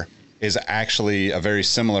 R is actually a very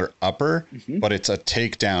similar upper, but it's a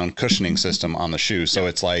takedown cushioning system on the shoe. So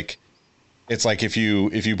it's like if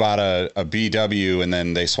you bought a BW and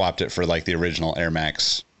then they swapped it for like the original Air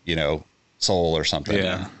Max, sole or something.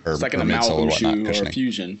 Yeah. Or it's like an amalgam shoe or a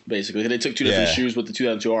fusion, basically. They took two different shoes with the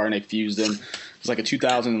 2002R and they fused them. It's like a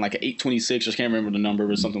 2000 and like an 826. I just can't remember the number,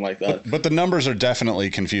 but something like that. But the numbers are definitely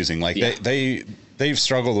confusing. Like they've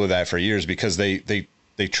struggled with that for years because they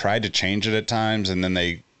tried to change it at times and then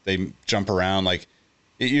they jump around. Like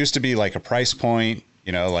it used to be like a price point,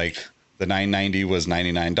 like the 990 was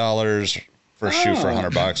 $99 for a shoe for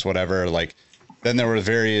 $100, whatever. Like then there were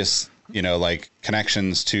various, like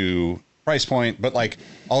connections to price point, but like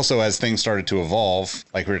also as things started to evolve,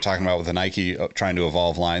 like we were talking about with the Nike trying to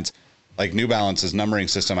evolve lines, like New Balance's numbering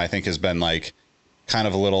system, I think has been like kind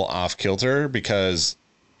of a little off kilter because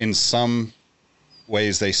in some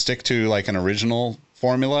ways they stick to like an original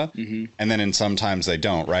formula and then in sometimes they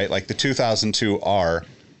don't, right? Like the 2002 R,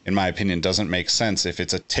 in my opinion, doesn't make sense if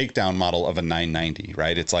it's a takedown model of a 990,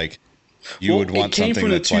 right? It's like you would want something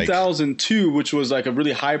that's like... It came from the 2002, which was like a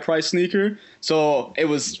really high price sneaker. So it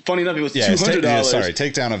was, funny enough, it was $200. Sorry,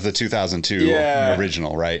 takedown of the 2002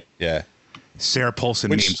 original, right? Yeah. Sarah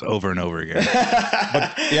Paulson memes over and over again.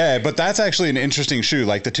 but that's actually an interesting shoe.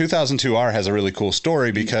 Like the 2002 R has a really cool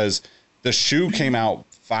story because the shoe came out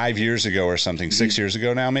 5 years ago or something, 6 years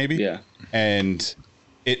ago now, maybe. Yeah. And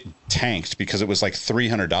it tanked because it was like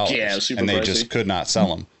 $300. Yeah, it was super and they pricey. just could not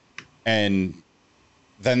sell them. And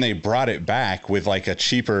then they brought it back with like a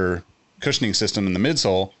cheaper cushioning system in the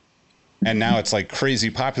midsole. And now it's like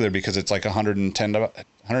crazy popular because it's like $110, I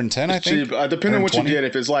think. Cheap. Depending on what you get.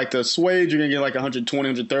 If it's like the suede, you're going to get like 120,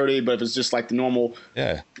 130. But if it's just like the normal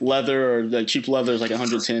leather or the cheap leather, it's like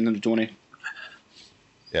 110, 120.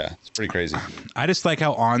 Yeah, it's pretty crazy. I just like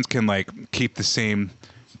how Ons can like keep the same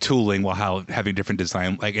tooling while having different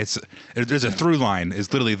design. Like there's a through line.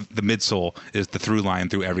 Is literally the midsole is the through line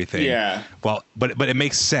through everything. Yeah. Well, but it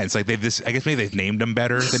makes sense. Like I guess maybe they've named them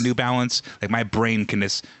better than New Balance. Like my brain can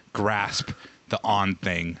just grasp the On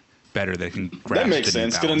thing better than it can grasp. That makes the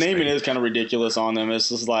sense because the naming is kind of ridiculous on them. It's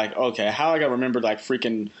just like, okay, how I got to remember like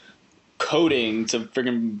freaking coding to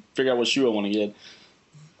freaking figure out what shoe I want to get.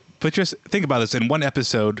 But just think about this. In one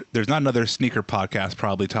episode, there's not another sneaker podcast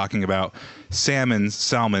probably talking about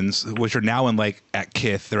Salmons, which are now in like at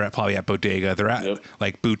Kith. They're probably at Bodega. They're at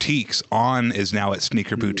like boutiques. On is now at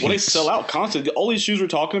sneaker boutiques. Well, they sell out constantly. All these shoes we're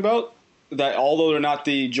talking about, that although they're not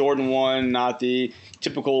the Jordan 1, not the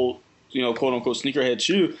typical, quote unquote sneakerhead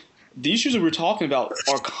shoe, these shoes that we're talking about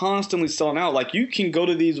are constantly selling out. Like you can go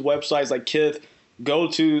to these websites like Kith, go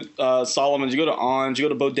to Solomon's, you go to On's, you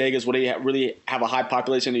go to Bodegas where they really have a high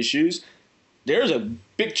population of these shoes. There's a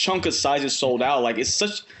big chunk of sizes sold out. Like it's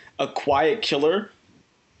such a quiet killer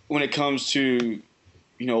when it comes to,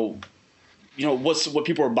 what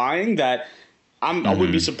people are buying that I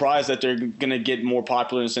wouldn't be surprised that they're going to get more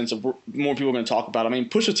popular in the sense of more people are going to talk about it. I mean,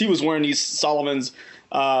 Pusha T was wearing these Solomon's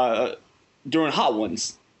during Hot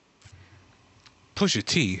Ones. Pusha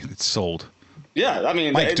T, it's sold. Yeah, I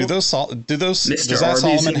mean, Mike, does that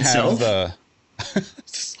Solomon have the?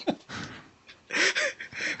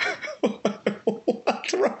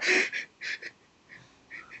 What's wrong?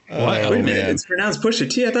 Wait a minute, it's pronounced Pusha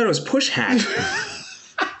T. I thought it was Push Hat.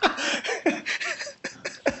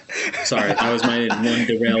 Sorry, that was my one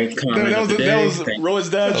derailed comment. That was Rowan's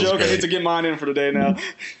dad joke. Great. I need to get mine in for the day now.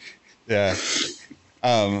 Yeah.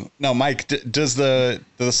 No, Mike, does the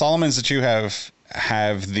Solomons that you have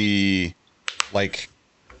the like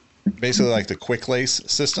basically like the quick lace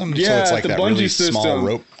system? Yeah, so it's like the that bungee really system. Small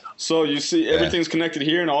rope. So you see everything's connected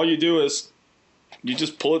here, and all you do is you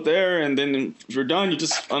just pull it there, and then if you're done, you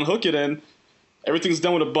just unhook it, and everything's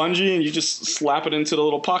done with a bungee, and you just slap it into the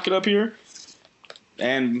little pocket up here,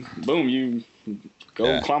 and boom, you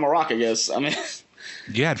go climb a rock, I guess. I mean,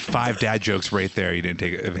 you had 5 dad jokes right there you didn't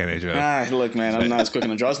take advantage of. Look, man, I'm not as quick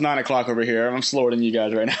on the draw. It's 9 o'clock over here. I'm slower than you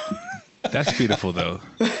guys right now. That's beautiful, though.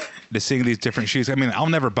 To seeing these different shoes. I mean, I'll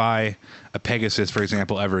never buy a Pegasus, for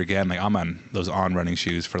example, ever again. Like I'm on those On running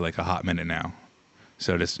shoes for like a hot minute now.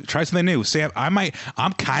 So just try something new. Sam,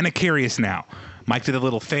 I'm kind of curious now. Mike did a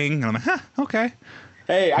little thing, and I'm like, okay.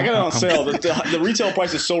 Hey, I got it on sale. The retail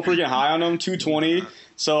price is so freaking high on them, $220.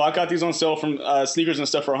 So I got these on sale from Sneakers and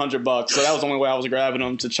stuff for $100. So that was the only way I was grabbing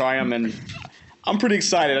them to try them, and I'm pretty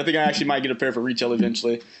excited. I think I actually might get a pair for retail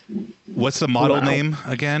eventually. What's the model name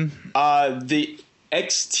again? The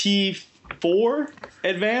XT4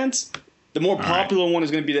 Advance. The more popular one is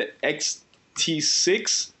going to be the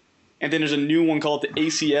XT6, and then there's a new one called the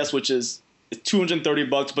ACS, which is $230,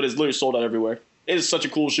 but it's literally sold out everywhere. It is such a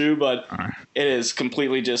cool shoe, but it is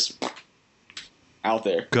completely just out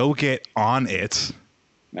there. Go get on it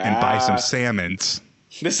and buy some salmons.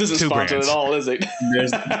 This isn't sponsored at all, is it?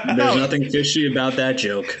 There's nothing fishy about that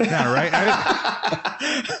joke. Yeah, right?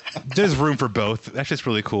 There's room for both. That's just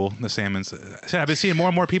really cool, the salmons. I've been seeing more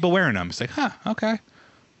and more people wearing them. It's like, okay.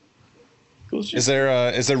 Cool shoe. Is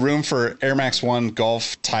there room for Air Max 1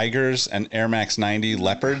 Golf Tigers and Air Max 90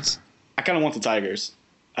 Leopards? I kind of want the Tigers.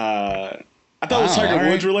 I thought it was Tiger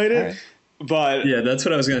Woods related, but yeah, that's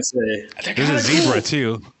what I was gonna say. There's a zebra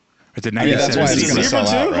too. It's a 97. That's why it's going to sell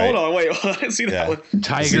out, right? Hold on, wait. I didn't see that one.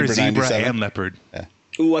 Tiger, zebra, and leopard. Yeah.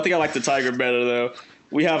 Ooh, I think I like the Tiger better though.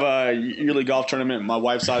 We have a yearly golf tournament, my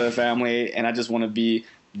wife's side of the family, and I just want to be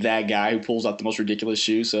that guy who pulls out the most ridiculous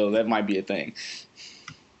shoe. So that might be a thing.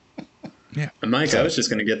 Yeah, and Mike, I was just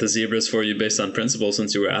going to get the zebras for you based on principle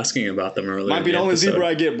since you were asking about them earlier. Might be the only zebra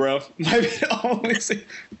I get, bro. Might be the only zebra.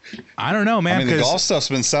 I don't know, man. I mean, the golf stuff's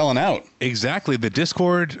been selling out. Exactly. The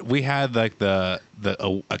Discord, we had like a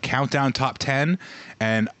countdown top 10,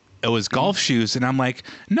 and it was golf shoes, and I'm like,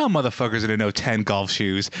 no motherfuckers gonna know 10 golf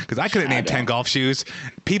shoes because I couldn't name 10 golf shoes.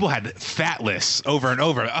 People had fat lists over and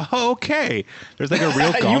over. Oh, okay, there's like a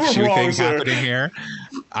real golf shoe thing happening here.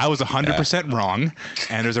 I was 100% wrong,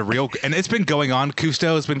 and there's a real, and it's been going on.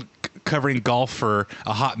 Cousteau has been covering golf for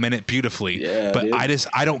a hot minute beautifully, but dude.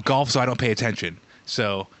 I don't golf, so I don't pay attention.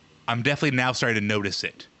 So I'm definitely now starting to notice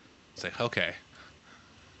it. It's like, okay.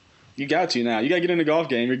 You got to now. You got to get in the golf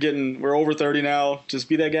game. We're over 30 now. Just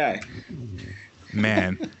be that guy.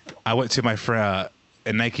 Man, I went to my friend,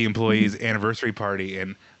 a Nike employee's anniversary party,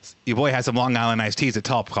 and your boy had some Long Island iced teas at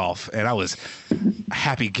Topgolf, and I was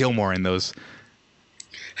Happy Gilmore in those.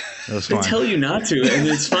 They tell you not to, and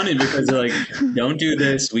it's funny because they're like, don't do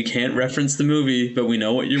this. We can't reference the movie, but we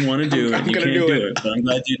know what you want to do, and you can't do it. But I'm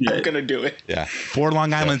glad you did. I'm going to do it. Yeah. 4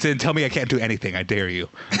 Long Islands in, tell me I can't do anything. I dare you.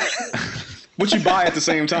 What you buy at the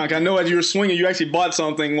same time? I know as you were swinging, you actually bought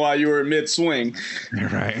something while you were mid-swing. You're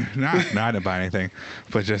right. No, I didn't buy anything,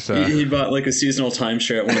 but just he bought like a seasonal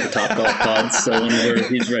timeshare at one of the Topgolf pods, so whenever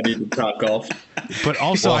he's ready to Topgolf. But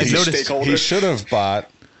also, I noticed he should have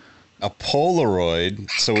bought a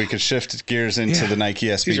Polaroid so we could shift gears into the Nike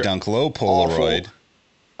SB Dunk Low Polaroid. Awful.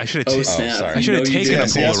 I should have sorry. I should have taken a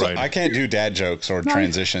Polaroid. I can't do dad jokes or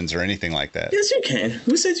transitions or anything like that. Yes, you can.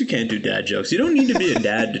 Who says you can't do dad jokes? You don't need to be a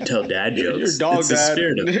dad to tell dad jokes. Your dog it's dad.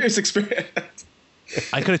 It's experience.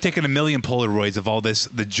 I could have taken a million Polaroids of all this,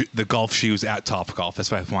 the golf shoes at Topgolf. That's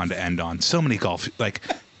what I wanted to end on. So many golf, like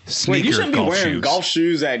sneaker Wait, you shouldn't golf be wearing shoes. golf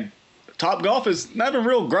shoes at Topgolf. Is not even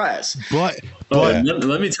real grass. But let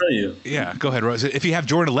me tell you. Yeah, go ahead, Rose. If you have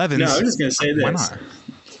Jordan 11s, no, I was just gonna say this. Why not?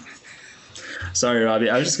 Sorry, Robbie.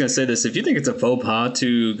 I was just going to say this. If you think it's a faux pas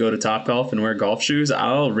to go to Topgolf and wear golf shoes,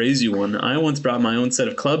 I'll raise you one. I once brought my own set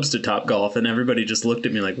of clubs to Topgolf, and everybody just looked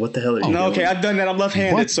at me like, what the hell are you doing? Okay, I've done that. I'm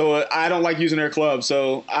left-handed, so I don't like using their clubs.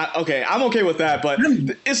 So, I'm okay with that, but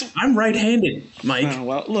I'm right-handed, Mike.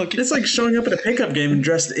 Well, look. It's like showing up at a pickup game and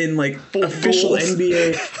dressed in, like, official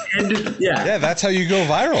NBA. Yeah, that's how you go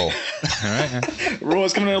viral. All right.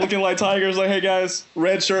 Roy's coming in looking like Tigers, like, hey, guys,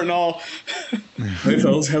 red shirt and all. Hey,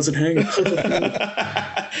 fellas, how's it hanging?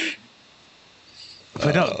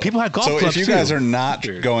 But no, people have golf clubs. So if you guys are not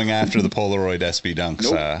going after the Polaroid SB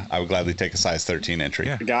Dunks, I would gladly take a size 13 entry.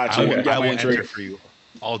 Yeah. Gotcha. I will enter for you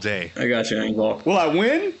all day. I got you, Hank. Will I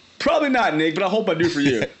win? Probably not, Nick, but I hope I do for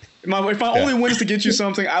you. If my only win is to get you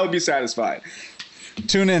something, I would be satisfied.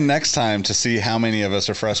 Tune in next time to see how many of us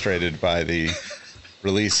are frustrated by the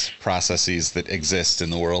release processes that exist in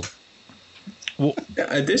the world. Well,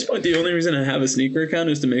 at this point, the only reason I have a sneaker account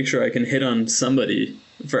is to make sure I can hit on somebody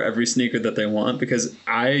for every sneaker that they want, because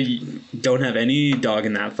I don't have any dog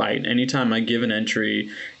in that fight. Anytime I give an entry,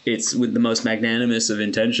 it's with the most magnanimous of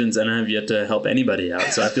intentions, and I have yet to help anybody out.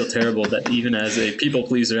 So I feel terrible that even as a people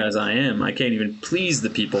pleaser as I am, I can't even please the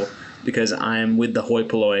people because I'm with the hoi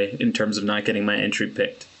polloi in terms of not getting my entry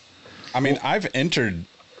picked. I mean, I've entered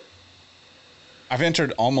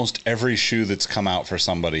almost every shoe that's come out for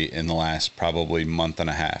somebody in the last probably month and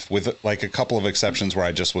a half, with like a couple of exceptions where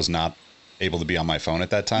I just was not able to be on my phone at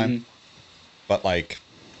that time. Mm-hmm. But like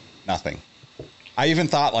nothing. I even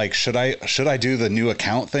thought like, should I do the new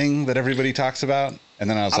account thing that everybody talks about? And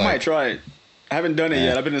then I might try it. I haven't done it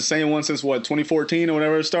yet. I've been the same one since 2014 or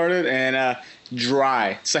whatever it started, and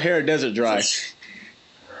dry, Sahara Desert dry.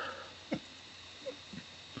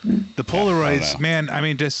 The Polaroids, man. I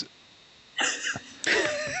mean, just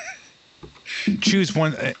choose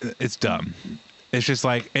one. It's dumb. It's just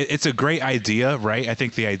like it's a great idea, right? I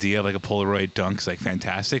think the idea of like a Polaroid dunk's like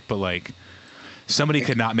fantastic, but like somebody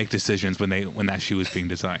could not make decisions when that shoe was being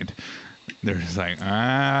designed. They're just like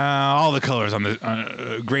all the colors on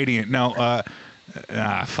the gradient. No,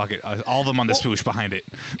 fuck it. All of them on the swoosh behind it.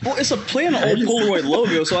 Well, it's a play on the old Polaroid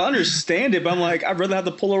logo, so I understand it. But I'm like, I'd rather have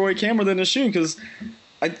the Polaroid camera than the shoe because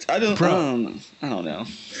I don't know.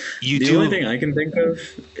 The only thing I can think of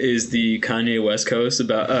is the Kanye West Coast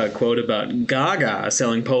quote about Gaga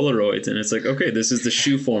selling Polaroids, and it's like, okay, this is the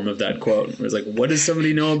shoe form of that quote. It's like, what does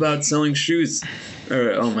somebody know about selling shoes?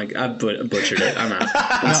 Or, oh my God, I butchered it. I'm out.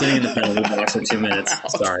 I'm sitting in the penalty box for 2 minutes.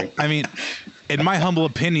 Sorry. I mean, in my humble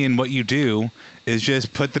opinion, what you do is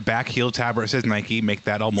just put the back heel tab where it says Nike, make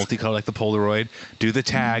that all multicolored like the Polaroid, do the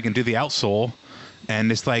tag and do the outsole,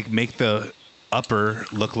 and it's like make the upper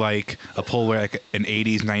look like a Polaroid, like an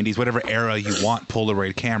 80s, 90s, whatever era you want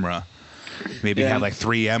Polaroid camera. Maybe have like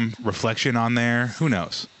 3M reflection on there. Who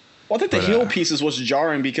knows? Well, I think the heel piece is what's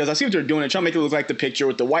jarring because I see what they're doing. They're trying to make it look like the picture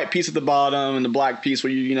with the white piece at the bottom and the black piece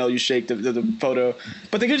where you shake the photo.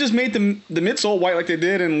 But they could just made the midsole white like they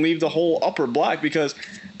did and leave the whole upper black because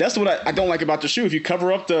that's what I don't like about the shoe. If you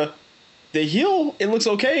cover up the heel, it looks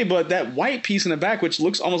okay, but that white piece in the back, which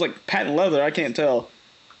looks almost like patent leather, I can't tell.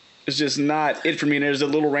 It's just not it for me. And there's a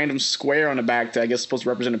little random square on the back that I guess is supposed to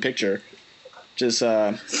represent a picture. Just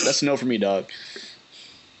that's a no for me, dog.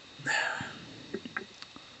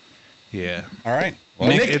 Yeah. All right. Well,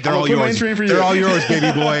 Nick, they're all yours. They're all yours,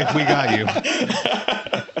 baby boy. We got you.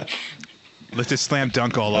 Let's just slam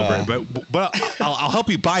dunk all over it. But I'll help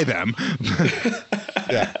you buy them.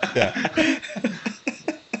 Yeah.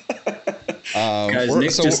 Guys,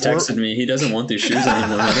 Nick just texted me. He doesn't want these shoes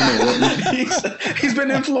anymore. I don't know what. He's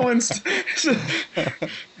been influenced.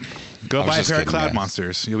 Go buy a pair of Cloud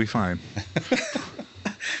Monsters. You'll be fine.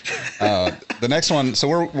 The next one, so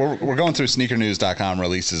we're going through sneakernews.com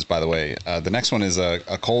releases, by the way. The next one is a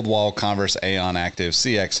Cold Wall Converse Aeon Active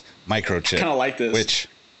CX microchip. Kind of like this. Which,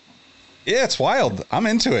 yeah, it's wild. I'm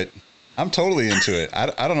into it. I'm totally into it.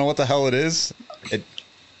 I don't know what the hell it is.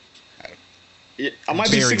 I might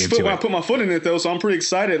be 6 foot when I put my foot in it, though, so I'm pretty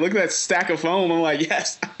excited. Look at that stack of foam. I'm like,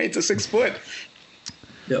 yes, it's a 6 foot.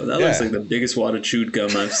 Yo, that looks like the biggest wad of chewed gum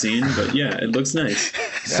I've seen, but yeah, it looks nice.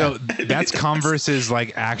 So that's Converse's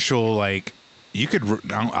like actual like you could.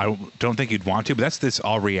 I don't think you'd want to, but that's this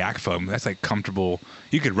all React foam. That's like comfortable.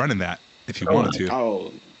 You could run in that if you wanted to.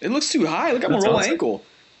 Oh, it looks too high. Look at my roll ankle.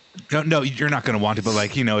 No, you're not going to want to, but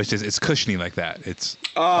like it's cushiony like that. It's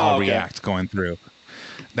all React going through.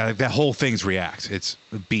 That whole thing's React. It's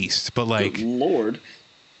a beast, but like, good Lord,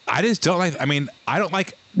 I just don't like. I mean, I don't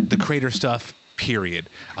like the Crater stuff. Period.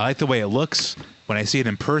 I like the way it looks. When I see it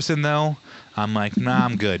in person, though, I'm like, nah,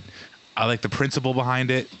 I'm good. I like the principle behind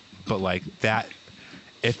it, but like that,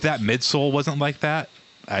 if that midsole wasn't like that,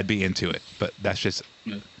 I'd be into it. But that's just.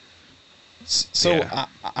 So yeah.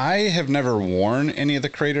 I have never worn any of the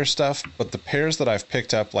Crater stuff, but the pairs that I've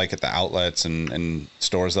picked up, like at the outlets and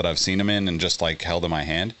stores that I've seen them in, and just like held in my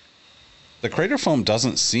hand, the Crater foam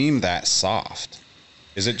doesn't seem that soft.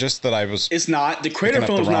 Is it just that I was? It's not. The Crater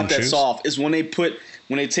foam is not that soft. It's when they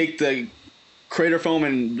take the Crater foam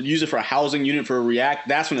and use it for a housing unit for a React.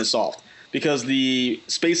 That's when it's soft. Because the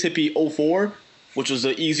Space Hippie 04, which was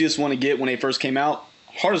the easiest one to get when they first came out,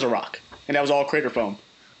 hard as a rock, and that was all Crater foam.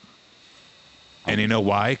 And you know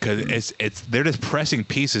why? Because they're just pressing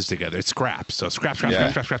pieces together. It's scrap. So scrap, and you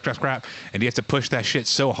have to push that shit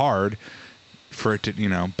so hard for it to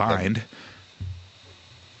bind.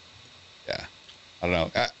 Yeah. I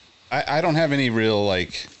don't know. I don't have any real,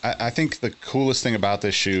 like, I think the coolest thing about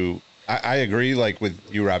this shoe, I agree, like, with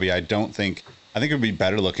you, Robbie. I think it would be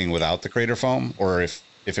better looking without the Crater foam, or if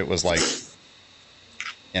it was, like,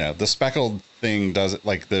 the speckled thing does it,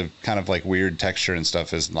 like, the kind of, like, weird texture and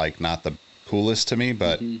stuff is, like, not the coolest to me,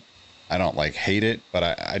 but I don't, like, hate it, but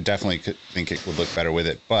I definitely could think it would look better with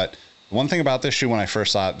it. But one thing about this shoe when I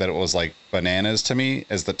first saw it, that it was, like, bananas to me,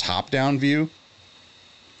 is the top-down view.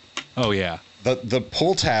 Oh, yeah. The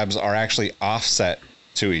pull tabs are actually offset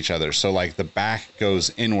to each other. So like the back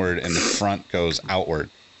goes inward and the front goes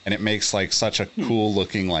outward. And it makes like such a cool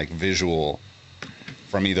looking like visual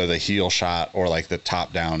from either the heel shot or like the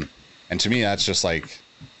top down. And to me, that's just like,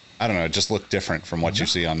 I don't know, it just looked different from what you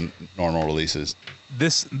see on normal releases. The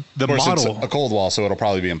of course, model, it's a cold wall, so it'll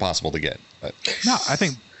probably be impossible to get. But. No, I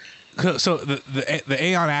think so. The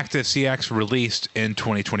Aeon Active CX released in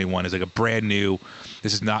 2021 is like a brand new.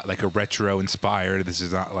 This is not like a retro inspired. This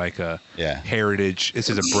is not like a heritage. This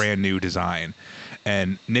is a brand new design.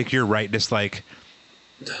 And Nick, you're right. Just like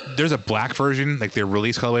there's a black version, like their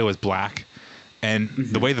release colorway was black, and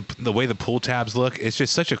the way the pull tabs look, it's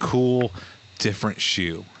just such a cool, different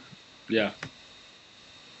shoe. Yeah.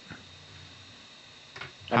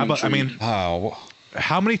 How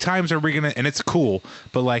many times are we gonna? And it's cool,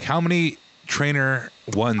 but like, how many Trainer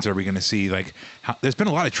 1s are we gonna see? Like, there's been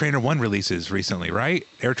a lot of Trainer 1 releases recently, right?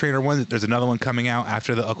 Air Trainer 1. There's another one coming out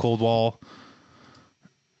after a cold wall.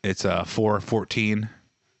 It's 414.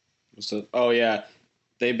 So, yeah,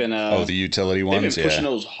 they've been the utility ones. They've been pushing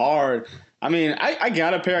those hard. I mean, I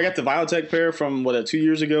got a pair. I got the Viotech pair from 2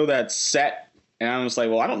 years ago that set, and I was like,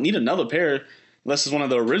 well, I don't need another pair unless it's one of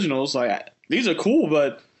the originals. Like, these are cool,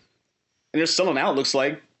 but they're selling out. Looks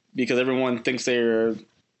like because everyone thinks they're.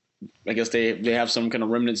 I guess they have some kind of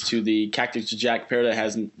remnants to the Cactus Jack pair that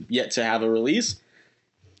hasn't yet to have a release.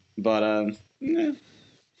 But yeah.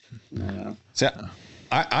 So,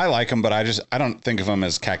 I like them, but I don't think of them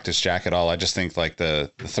as Cactus Jack at all. I just think like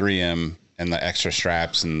the 3M and the extra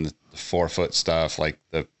straps and the 4-foot stuff, like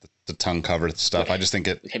the tongue cover stuff. I just think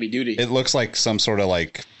it heavy duty. It looks like some sort of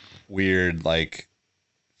like weird, like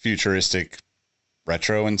futuristic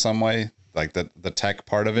retro in some way, like the tech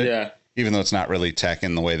part of it. Yeah. Even though it's not really tech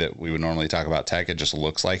in the way that we would normally talk about tech, it just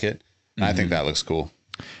looks like it. And I think that looks cool.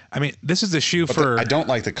 I mean, this is the shoe I don't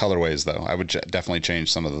like the colorways though. I would definitely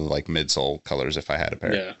change some of the like midsole colors if I had a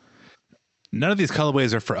pair. Yeah. None of these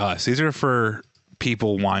colorways are for us. These are for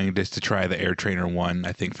people wanting just to try the Air Trainer 1,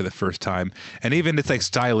 I think, for the first time. And even it's like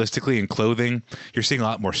stylistically in clothing, you're seeing a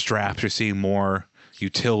lot more straps. You're seeing more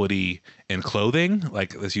utility in clothing,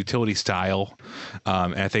 like this utility style.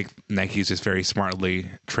 And I think Nike's just very smartly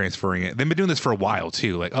transferring it. They've been doing this for a while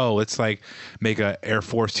too. Like, oh, let's like make a Air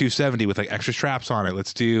Force 270 with like extra straps on it.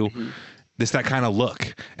 Let's do that kind of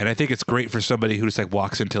look. And I think it's great for somebody who just like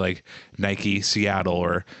walks into like Nike Seattle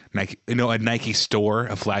or Nike, a Nike store,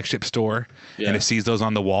 a flagship store, and it sees those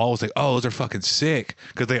on the wall. It's like, oh, those are fucking sick,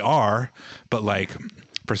 because they are. But like,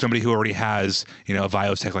 for somebody who already has, a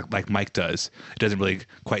Viotech like Mike does, it doesn't really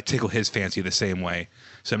quite tickle his fancy the same way.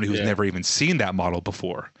 Somebody who's never even seen that model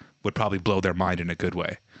before would probably blow their mind in a good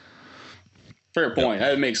way. Fair point.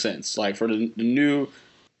 That makes sense. Like for the new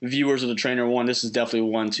viewers of the Trainer 1, this is definitely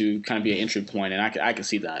one to kind of be an entry point, and I can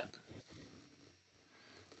see that.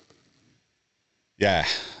 Yeah.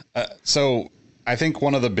 So I think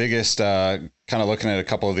one of the biggest, kind of looking at a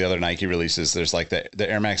couple of the other Nike releases, there's like the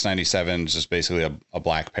Air Max 97, just basically a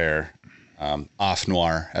black pair, off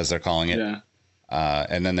noir as they're calling it. Yeah.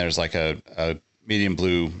 And then there's like a medium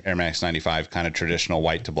blue Air Max 95, kind of traditional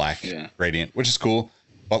white to black gradient, which is cool.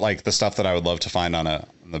 But like the stuff that I would love to find on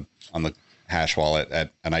the hash wallet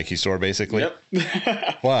at a Nike store, basically.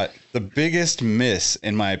 Yep. But the biggest miss,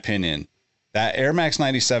 in my opinion, that Air Max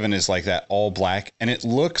 97 is like that all black, and it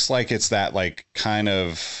looks like it's that like kind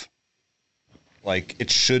of like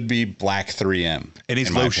it should be black 3M. It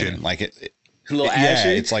needs lotion. Like it a little ashy.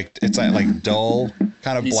 Yeah, it's that like dull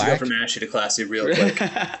kind of black. To go from ashy to classy real quick.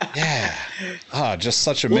 Yeah. Just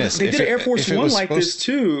such a miss. They did Air Force One like this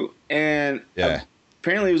too, and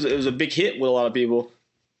apparently it was a big hit with a lot of people.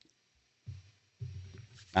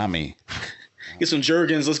 Not me. Get some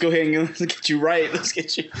Jergens. Let's go ahead and let's get you right. Let's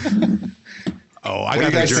get you. Oh, what do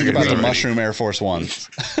you guys think about the Mushroom Air Force Ones?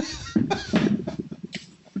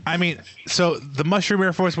 I mean, so the Mushroom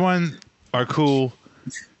Air Force One are cool.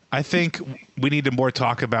 I think we need to more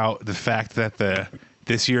talk about the fact that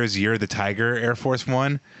this year's Year of the Tiger Air Force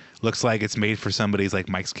One looks like it's made for somebody's like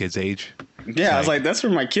Mike's kid's age. Yeah, I was like, that's for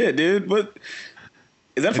my kid, dude. But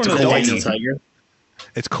is that for an adult? Tiger?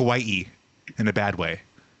 It's kawaii in a bad way.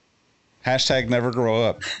 Hashtag never grow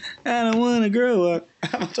up. I don't want to grow up.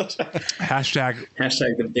 Hashtag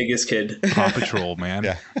the biggest kid. Paw Patrol, man.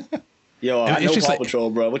 Yeah. Yo, I know Paw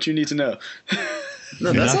Patrol, bro. What you need to know?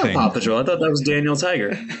 No, that's not Paw Patrol. I thought that was Daniel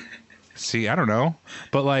Tiger. See, I don't know.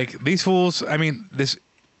 But like these fools, I mean,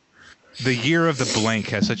 the Year of the Blank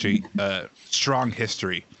has such a strong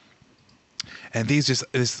history. And these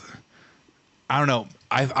I don't know.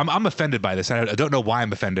 I'm offended by this. I don't know why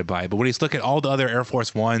I'm offended by it. But when you look at all the other Air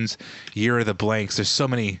Force Ones, Year of the Blanks, there's so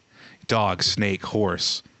many dog, snake,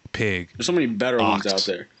 horse, pig. There's so many better ones out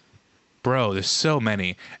there. Bro, there's so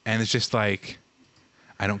many. And it's just like,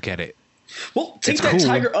 I don't get it. Well, take that cool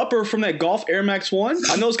Tiger upper from that Golf Air Max 1.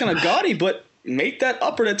 I know it's kind of gaudy, but make that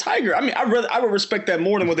upper the Tiger. I mean, I would respect that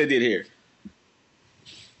more than what they did here.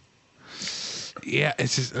 Yeah,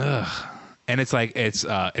 it's just and it's like it's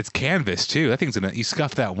canvas too. That thing's you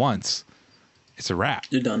scuff that once, it's a wrap.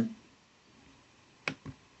 You're done.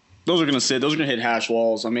 Those are gonna sit. Those are gonna hit hash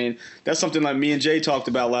walls. I mean, that's something like me and Jay talked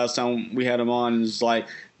about last time we had him on. Is like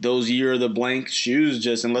those year of the blank shoes.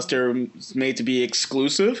 Just unless they're made to be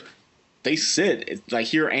exclusive, they sit. It's like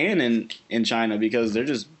here and in China because they're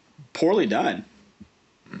just poorly done.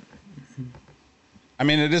 I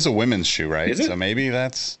mean, it is a women's shoe, right? Is it? So maybe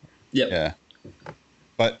that's Yeah.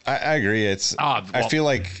 But I agree. It's I feel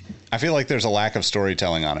like there's a lack of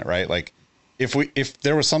storytelling on it, right? Like if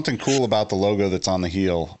there was something cool about the logo that's on the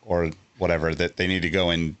heel or whatever that they need to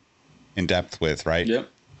go in depth with, right? Yep.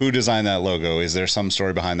 Who designed that logo? Is there some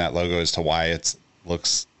story behind that logo as to why it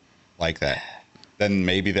looks like that? Then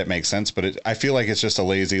maybe that makes sense. But I feel like it's just a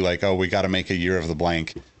lazy, like, oh, we got to make a year of the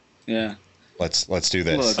blank. Yeah. Let's do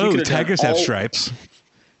this. Look, Oh, Tigers have stripes.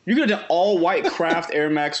 You could have done all white Kraft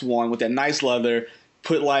Air Max 1 with that nice leather.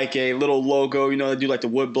 Put like a little logo, they do like the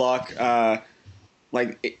wood block,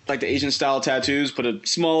 like the Asian style tattoos. Put a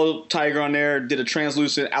small tiger on there. Did a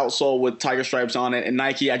translucent outsole with tiger stripes on it. And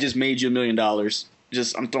Nike, I just made you $1 million.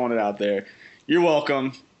 I'm throwing it out there. You're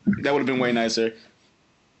welcome. That would have been way nicer.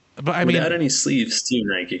 But I mean, without any sleeves too,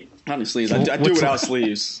 Nike. Not any sleeves. I do without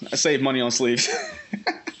sleeves. I save money on sleeves.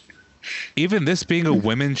 even this being a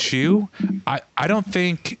women's shoe, I don't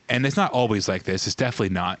think, and it's not always like this, it's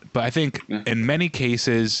definitely not, but I think in many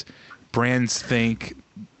cases, brands think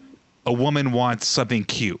a woman wants something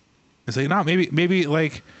cute. It's like, no, maybe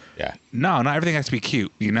like, no, not everything has to be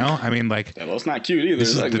cute, I mean, like, well, it's not cute either. This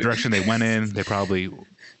is the direction they went in. They probably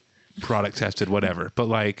product tested, whatever. But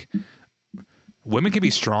like, women can be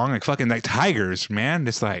strong, like fucking like tigers, man.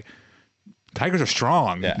 It's like tigers are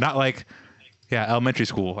strong, not like elementary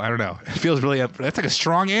school. I don't know. It feels really that's like a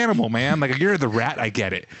strong animal, man. Like if you're the rat, I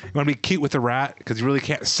get it. You want to be cute with the rat because you really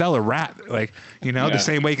can't sell a rat, like the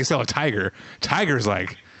same way you can sell a tiger. Tiger's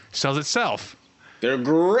like sells itself. They're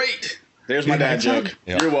great. There's my dad joke.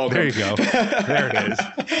 Yep. You're welcome. There you go. There it is.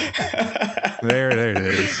 There it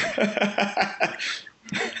is.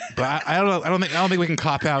 But I don't think we can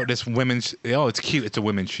cop out this women's. Oh, it's cute. It's a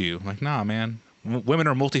women's shoe. Like, nah, man. Women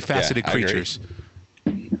are multifaceted creatures.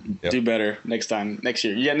 Yep. Do better next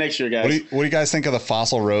year. Yeah, next year, guys. What do you guys think of the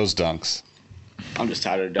Fossil Rose dunks? I'm just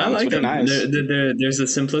tired of dunks. I like them. Nice. There's a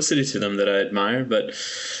simplicity to them that I admire, but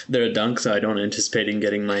they're dunks. I don't anticipate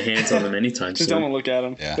getting my hands on them anytime soon. Just don't look at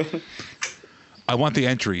them. Yeah. I want the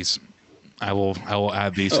entries. I will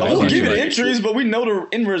add these. We'll give it entries, but we know the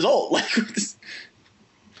end result. Like, it's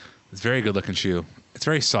a very good looking shoe. It's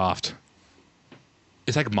very soft.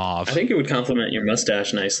 It's like mauve. I think it would complement your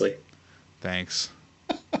mustache nicely. Thanks.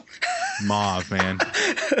 Mauve, man.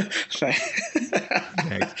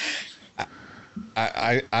 Thanks.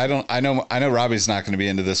 I know Robbie's not going to be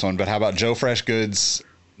into this one, but how about Joe Fresh Goods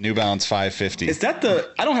New Balance 550? Is that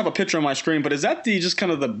I don't have a picture on my screen, but is that just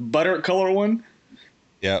kind of the butter color one?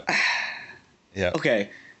 Yep. Yep. Okay.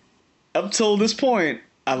 Up till this point,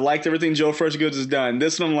 I've liked everything Joe Fresh Goods has done.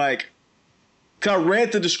 This one I'm like, cause I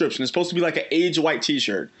read the description. It's supposed to be like an aged white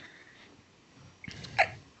t-shirt.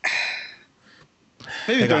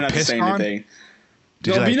 Maybe they're not to say anything.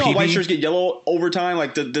 How white shirts get yellow over time?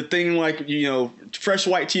 Like the thing, like, fresh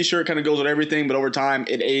white t-shirt kind of goes with everything, but over time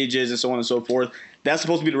it ages and so on and so forth. That's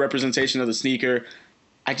supposed to be the representation of the sneaker.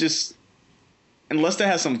 Unless that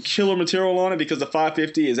has some killer material on it, because the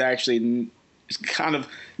 550 is actually, it's kind of,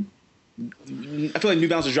 I feel like New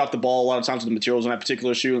Balance has dropped the ball a lot of times with the materials on that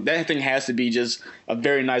particular shoe. That thing has to be just a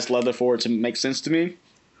very nice leather for it to make sense to me.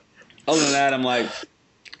 Other than that, I'm like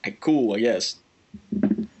cool, I guess.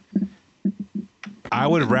 I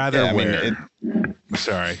would rather wear.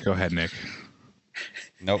 Sorry, go ahead, Nick.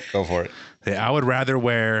 Nope, go for it. Yeah, I would rather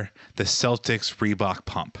wear the Celtics Reebok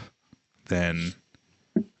pump than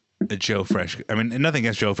the Joe Fresh. I mean, nothing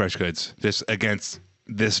against Joe Fresh Goods, just against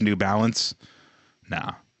this New Balance.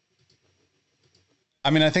 Nah.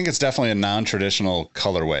 I mean, I think it's definitely a non-traditional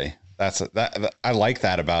colorway. I like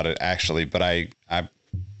that about it actually, but I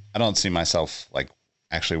don't see myself like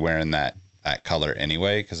actually wearing that color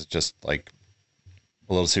anyway, because it's just like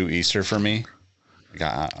a little too Easter for me.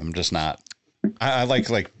 I'm just not. I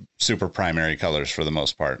like super primary colors for the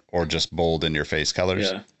most part, or just bold in your face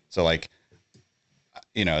colors. Yeah. So like,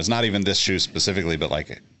 it's not even this shoe specifically, but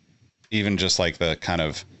like even just like the kind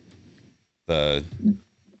of the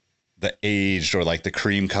aged or like the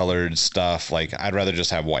cream colored stuff. Like I'd rather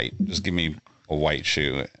just have white. Just give me a white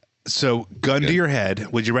shoe. So gun to your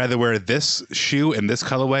head, would you rather wear this shoe in this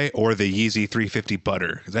colorway or the Yeezy 350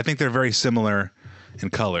 Butter? Because I think they're very similar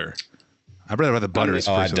in color. I'd rather the Butters.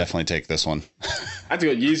 I'd definitely take this one. I have to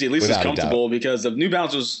go Yeezy. At least Without it's comfortable because the New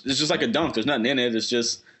Balance is just like a Dunk. There's nothing in it. It's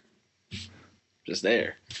just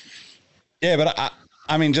there. Yeah, but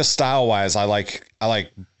I mean, just style wise, I like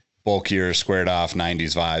bulkier, squared off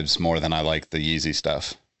 90s vibes more than I like the Yeezy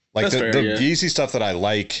stuff. Like the Yeezy stuff that I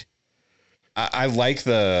like, I like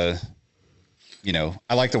the,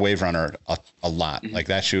 I like the Wave Runner a lot. Like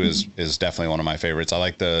that shoe is definitely one of my favorites. I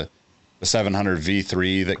like the 700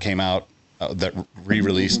 V3 that came out that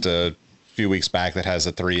re-released a few weeks back that has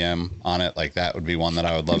a 3M on it. Like that would be one that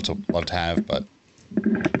I would love to have. But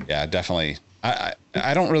yeah, definitely. I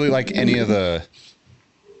don't really like any of the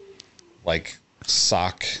like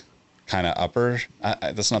sock kind of upper.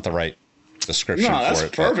 That's not the right description for it. No,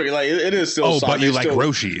 that's perfect. Like it is still. But you like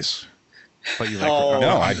Roshes. But you like?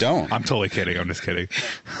 No, I don't. I'm totally kidding. I'm just kidding.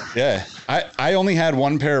 Yeah, I only had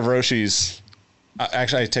one pair of Roshes.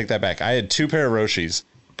 Actually, I take that back. I had two pair of Roshes.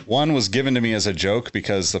 One was given to me as a joke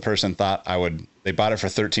because the person thought I would. They bought it for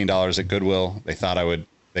 $13 at Goodwill. They thought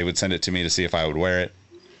they would send it to me to see if I would wear it.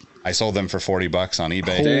 I sold them for $40 on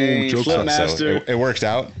eBay. Dang, so it worked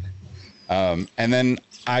out. And then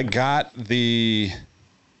I got the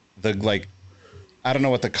like, I don't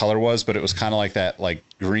know what the color was, but it was kind of like that, like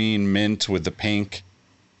green mint with the pink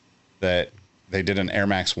that they did an Air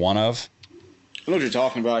Max 1 of. I know what you're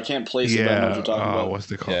talking about. I can't place it, but I know what you're talking about. What's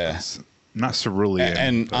the called? Yeah. Not cerulean.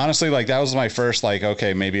 And honestly, like that was my first, like,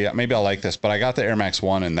 okay, maybe I'll like this, but I got the Air Max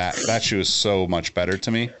 1 and that shoe is so much better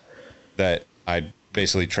to me that I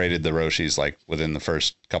basically traded the Roshes like within the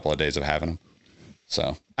first couple of days of having them.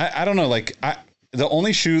 So I don't know, like the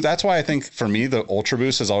only shoe, that's why I think for me, the Ultra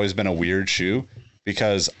Boost has always been a weird shoe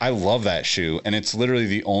because I love that shoe. And it's literally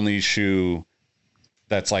the only shoe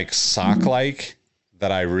that's like sock-like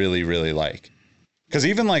that I really, really like. Cause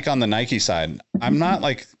even like on the Nike side, I'm not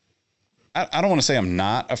like, I don't want to say I'm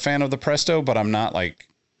not a fan of the Presto, but I'm not like,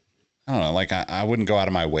 I don't know, like I wouldn't go out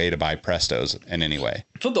of my way to buy Prestos in any way.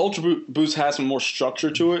 I feel the Ultra Boost has some more structure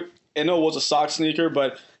to it. I know it was a sock sneaker,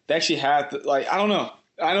 but they actually had, like, I don't know.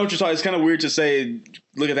 I know what you're talking. It's kind of weird to say,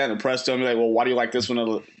 look at that in the Presto and be like, well, why do you like this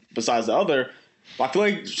one besides the other? But I feel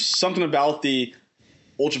like something about the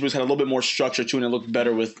Ultra Boost had a little bit more structure to it and it looked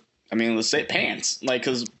better with, I mean, let's say pants. Like,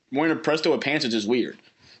 because wearing a Presto with pants is just weird.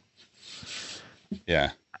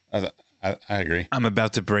 Yeah. I agree. I'm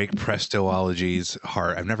about to break Prestoology's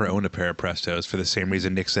heart. I've never owned a pair of Prestos for the same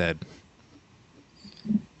reason Nick said.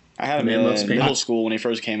 I had them in middle school when they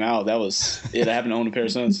first came out. That was it. I haven't owned a pair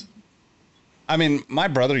since. I mean, my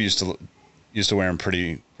brother used to wear them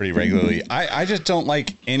pretty regularly. I just don't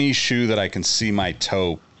like any shoe that I can see my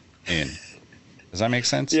toe in. Does that make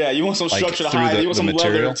sense? Yeah, you want some structure to hide. You want some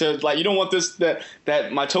leather to, like, you don't want this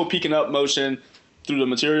that my toe peeking up motion through the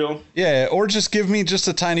material. Yeah, or just give me just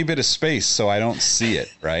a tiny bit of space so I don't see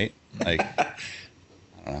it, right? Like, I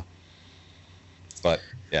don't know. But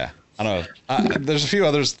yeah, I don't know. There's a few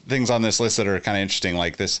other things on this list that are kind of interesting,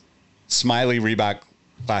 like this Smiley Reebok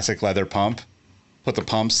Classic leather pump. Put the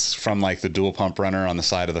pumps from like the dual pump runner on the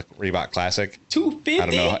side of the Reebok Classic. $250. I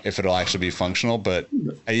don't know if it'll actually be functional, but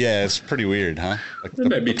yeah, it's pretty weird, huh? Like there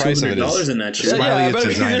might be $200 in that shoe. Yeah, but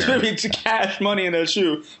there's going to be cash money in that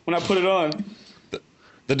shoe when I put it on.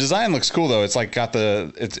 The design looks cool though. It's like got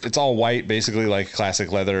it's all white, basically like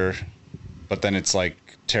classic leather, but then it's like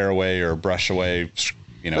tear away or brush away,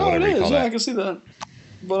 whatever you call that. I can see that.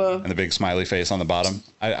 But and the big smiley face on the bottom.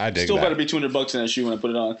 I dig still that. Better be $200 in that shoe when I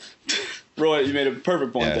put it on. Roy, you made a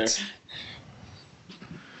perfect point there.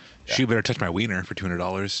 Shoe better touch my wiener for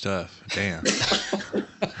 $200 stuff. Damn.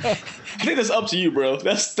 I think that's up to you, bro.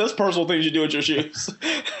 That's personal things you do with your shoes.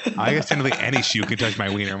 I guess technically any shoe can touch my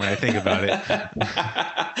wiener when I think about it.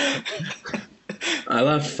 I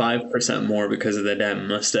laughed 5% more because of the damn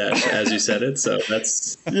mustache as you said it. So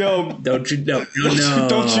that's Don't you do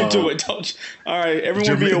it? Don't. All right,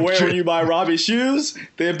 everyone be aware when you buy Robbie shoes.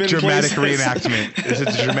 They have been dramatic reenactment. This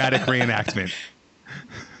is a dramatic reenactment.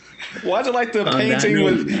 Why is it like the painting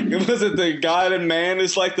with? Was it the God and Man?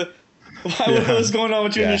 It's like the. What's going on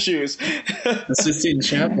with you and your shoes? The Sistine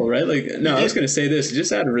Chapel, right? Like, no, I was going to say this,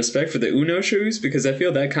 just out of respect for the Uno shoes, because I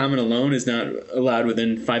feel that comment alone is not allowed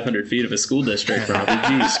within 500 feet of a school district, Robbie.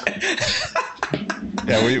 Jeez.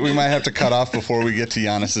 Yeah, we might have to cut off before we get to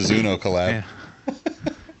Giannis's Uno collab. Yeah.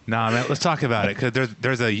 No, man, let's talk about it, because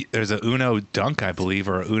there's a Uno Dunk, I believe,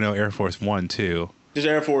 or a Uno Air Force One, too. There's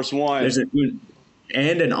Air Force One. There's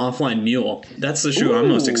and an offline mule. That's the shoe I'm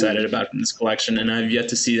most excited about in this collection, and I've yet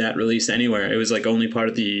to see that released anywhere. It was like only part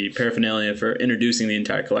of the paraphernalia for introducing the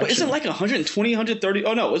entire collection. But isn't it like 120, 130?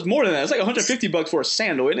 Oh no, it was more than that. It's like $150 for a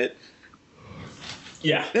sandal, isn't it?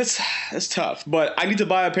 Yeah. That's tough. But I need to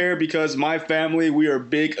buy a pair because my family, we are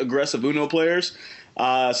big, aggressive Uno players.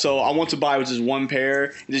 So I want to buy just one pair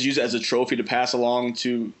and just use it as a trophy to pass along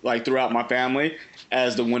to throughout my family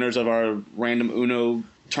as the winners of our random Uno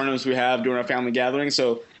tournaments we have during our family gatherings.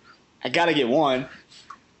 So I got to get one.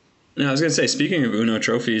 No, I was going to say, speaking of Uno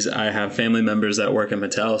trophies, I have family members that work at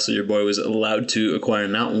Mattel, so your boy was allowed to acquire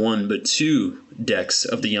not one, but 2 decks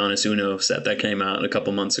of the Giannis Uno set that came out a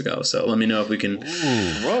couple months ago. So let me know if we can put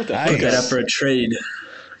that up for a trade.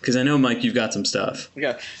 Because I know, Mike, you've got some stuff.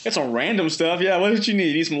 Yeah, it's some random stuff. Yeah, what did you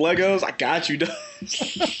need? Need some Legos? I got you.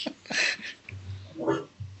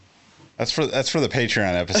 That's for the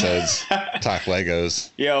Patreon episodes. Talk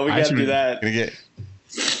Legos. Yeah, we got to do that.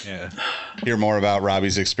 Gonna hear more about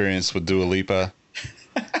Robbie's experience with Dua Lipa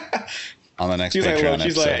on the next Patreon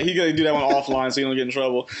episode. He's gonna do that one offline so you don't get in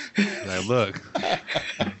trouble. Look,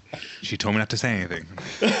 she told me not to say anything.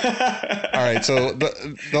 All right, so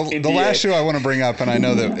the last shoe I want to bring up, and I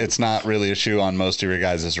know that it's not really a shoe on most of your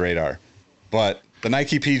guys' radar, but the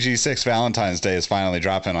Nike PG6 Valentine's Day is finally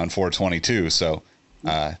dropping on 4/22. So,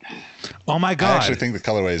 oh my God! I actually think the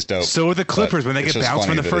colorway is dope. So are the Clippers when they get bounced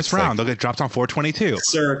from the first round. They'll get dropped on 4/22.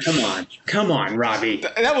 Sir, come on, Robbie.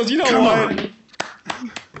 That was, what?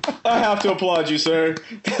 I have to applaud you, sir.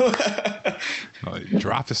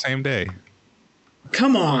 Drop the same day.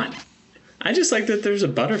 Come on. I just like that there's a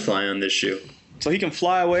butterfly on this shoe. So he can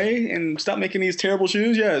fly away and stop making these terrible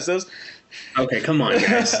shoes? Yes. Okay, come on,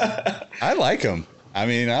 guys. I like them. I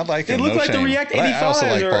mean, I like them. They look like shame. the React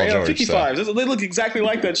 85s or 55s. They look exactly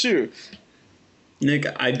like that shoe. Nick,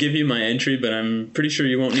 I'd give you my entry, but I'm pretty sure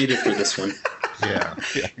you won't need it for this one. Yeah,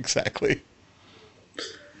 exactly.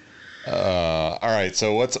 All right,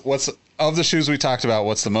 so what's of the shoes we talked about,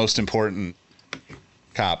 what's the most important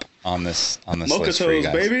cop on this Mocha list for you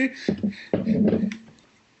Toes, guys? baby.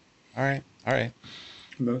 All right.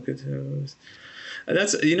 Mocha Toes.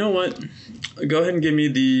 That's, you know what? Go ahead and give me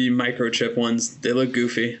the microchip ones. They look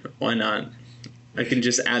goofy. Why not? I can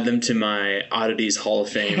just add them to my Oddities Hall of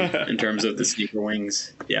Fame in terms of the sneaker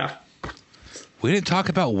wings. Yeah. We didn't talk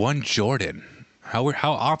about one Jordan. How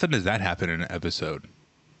often does that happen in an episode?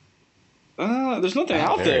 There's nothing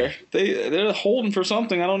out there. They're holding for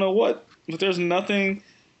something. I don't know what, but there's nothing.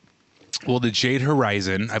 Well, the Jade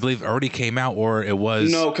Horizon, I believe, already came out, or it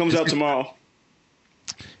was. No, it comes out tomorrow.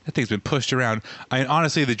 That thing's been pushed around.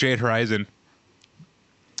 Honestly, the Jade Horizon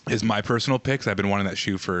is my personal pick. 'Cause I've been wanting that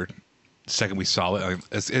shoe for the second we saw it.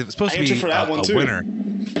 It's supposed to be a winner.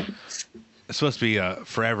 It's supposed to be a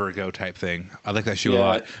forever ago type thing. I like that shoe a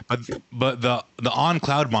lot. But the On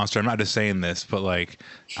Cloud Monster, I'm not just saying this, but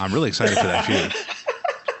I'm really excited for that shoe.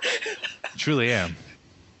 Truly am.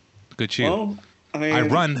 Good shoe. Well, I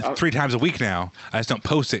run 3 times a week now. I just don't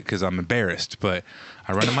post it because I'm embarrassed. But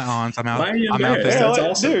I run in my Ons. I'm out. Why are you I'm out embarrassed? there. That's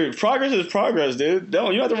awesome. Dude, progress is progress, dude.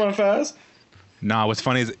 You have to run fast. Nah, what's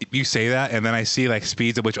funny is you say that, and then I see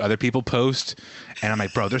speeds at which other people post, and I'm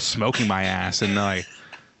like, bro, they're smoking my ass, and they're like,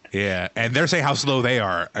 yeah, and they're saying how slow they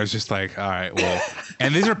are. I was just like, all right, well,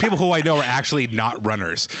 and these are people who I know are actually not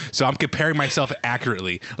runners, so I'm comparing myself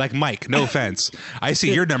accurately. Like Mike, no offense, I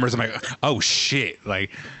see your numbers, I'm like, oh shit,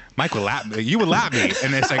 Mike would lap me, you would lap me,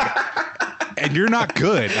 and it's like, and you're not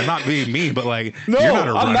good. I'm not being mean, but no, you're not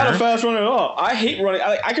a runner. I'm not a fast runner at all. I hate running.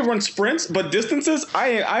 I can run sprints, but distances,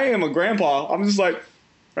 I am a grandpa. I'm just like,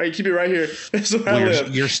 all right, keep it right here. That's where I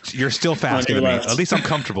live. You're still faster than me. At least I'm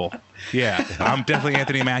comfortable. Yeah, I'm definitely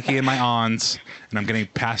Anthony Mackie in my Ons, and I'm getting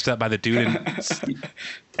passed up by the dude and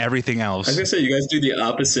everything else. I was gonna say, you guys do the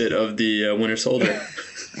opposite of the Winter Soldier.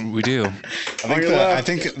 We do. I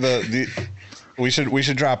think we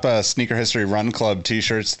should drop a Sneaker History Run Club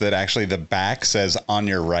T-shirts that actually the back says "on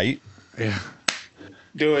your right." Yeah.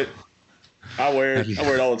 Do it. I wear it. I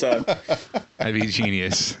wear it all the time. That'd be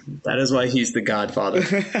genius. That is why he's the godfather,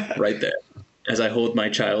 right there. As I hold my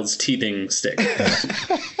child's teething stick.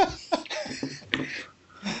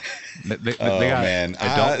 They got man!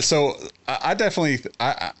 So I definitely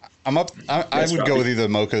I'm up. I would go with either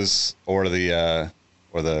the Mochas or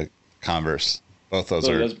the Converse. Both those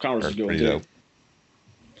are pretty dope.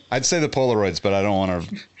 I'd say the Polaroids, but I don't want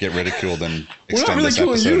to get ridiculed and extend this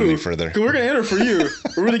episode any further. We're going to enter for you.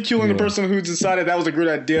 We're ridiculing the person who decided that was a good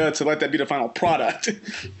idea to let that be the final product.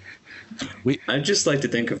 I'd just like to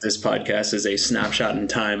think of this podcast as a snapshot in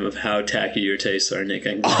time of how tacky your tastes are, Nick.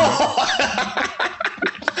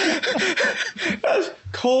 That's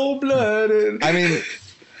cold-blooded. I mean,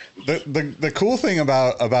 the cool thing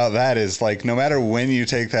about that is no matter when you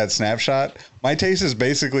take that snapshot, my taste has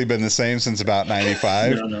basically been the same since about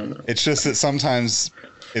 95. No. It's just that sometimes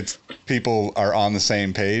people are on the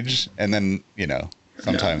same page, and then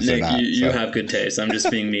sometimes Nick, they're not. you have good taste. I'm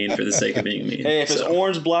just being mean for the sake of being mean. Hey, if it's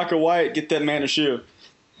orange, black, or white, get that man a shoe.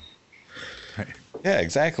 Yeah,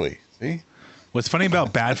 exactly. See? What's funny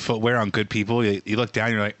about bad footwear on good people, you look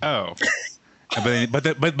down, you're like, oh. But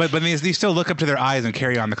they still look up to their eyes and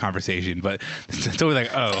carry on the conversation. But it's always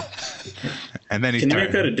like, oh. And then Can you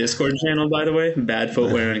make that a Discord channel, by the way? Bad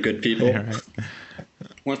footwear and good people. Yeah, right.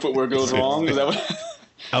 When footwear goes wrong, is that what?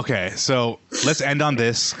 Okay, so let's end on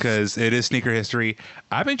this because it is sneaker history.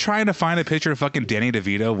 I've been trying to find a picture of fucking Danny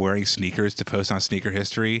DeVito wearing sneakers to post on Sneaker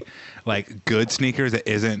History, like good sneakers that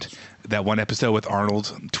isn't that one episode with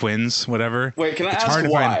Arnold twins, whatever. Wait, can I It's ask hard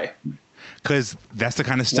to why? Because that's the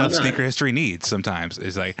kind of stuff Sneaker History needs sometimes.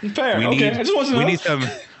 Is like Fair. Okay, I just want to know.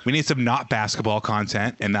 We need some not basketball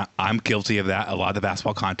content, and I'm guilty of that. A lot of the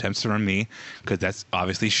basketball content's from me because that's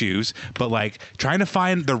obviously shoes. But like trying to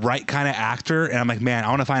find the right kind of actor, and I'm like, man, I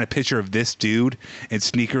want to find a picture of this dude in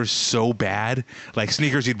sneakers so bad, like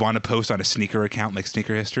sneakers you'd want to post on a sneaker account like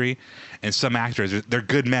Sneaker History. And some actors, they're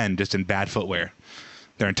good men just in bad footwear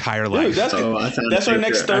their entire life. Dude, that's our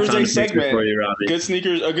next Thursday segment. For you, Robbie. Good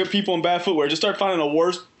sneakers, good people in bad footwear. Just start finding the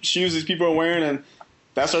worst shoes these people are wearing, and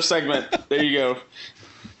that's our segment. There you go.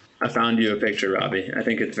 I found you a picture, Robbie. I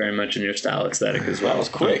think it's very much in your style aesthetic as well. That was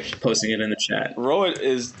quick. I'm posting it in the chat. Rohit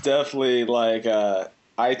is definitely like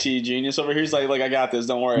IT genius over here. He's like I got this.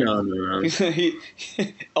 Don't worry. No. he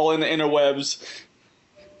all in the interwebs.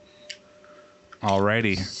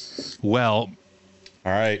 Alrighty. Well.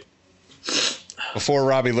 All right. Before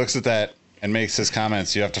Robbie looks at that and makes his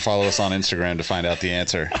comments, you have to follow us on Instagram to find out the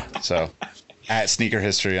answer. So, at Sneaker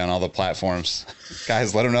History on all the platforms.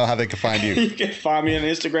 Guys, let them know how they can find you. You can find me on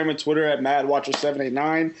Instagram and Twitter at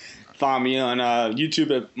MadWatcher789. Find me on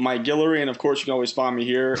YouTube at Mike Guillory. And, of course, you can always find me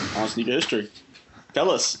here on Sneaker History.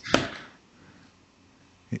 Fellas.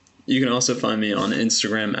 You can also find me on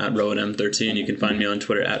Instagram at RowanM13. You can find me on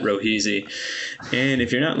Twitter at Roheezy. And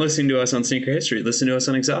if you're not listening to us on Sneaker History, listen to us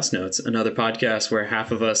on Exhaust Notes, another podcast where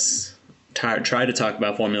half of us try to talk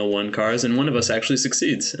about Formula One cars, and one of us actually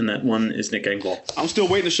succeeds, and that one is Nick Engvall. I'm still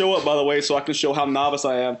waiting to show up, by the way, so I can show how novice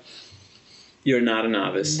I am. You're not a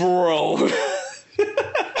novice. Bro.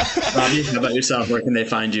 Robbie, how about yourself? Where can they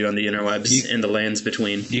find you on the interwebs and the lands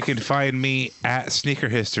between? You can find me at Sneaker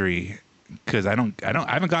History. Because I haven't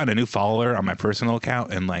gotten a new follower on my personal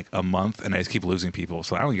account in like a month, and I just keep losing people,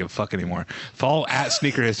 so I don't give a fuck anymore. Follow at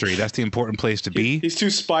Sneaker History. That's the important place to be. He's too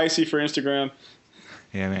spicy for Instagram.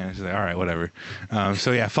 Yeah, man. It's like, all right, whatever.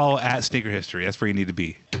 So yeah, follow at Sneaker History. That's where you need to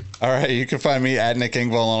be. All right, you can find me at Nick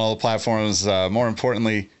Engvall on all the platforms. More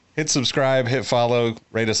importantly, hit subscribe, hit follow,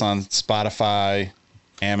 rate us on Spotify,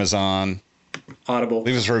 Amazon, Audible.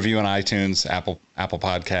 Leave us a review on iTunes, Apple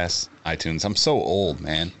Podcasts, iTunes. I'm so old,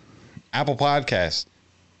 man. Apple Podcasts.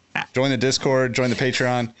 Join the Discord. Join the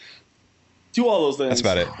Patreon. Do all those things. That's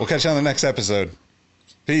about it. We'll catch you on the next episode.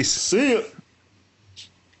 Peace. See ya.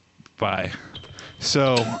 Bye.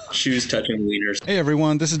 So, shoes touching wieners. Hey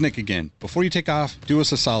everyone, this is Nick again. Before you take off, do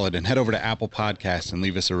us a solid and head over to Apple Podcasts and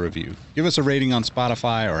leave us a review. Give us a rating on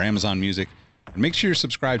Spotify or Amazon Music. And make sure you're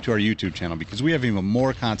subscribed to our YouTube channel because we have even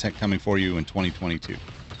more content coming for you in 2022.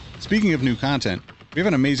 Speaking of new content, we have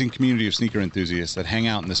an amazing community of sneaker enthusiasts that hang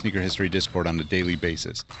out in the Sneaker History Discord on a daily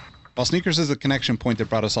basis. While sneakers is the connection point that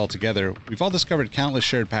brought us all together, we've all discovered countless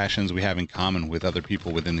shared passions we have in common with other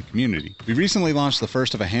people within the community. We recently launched the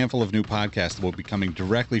first of a handful of new podcasts that will be coming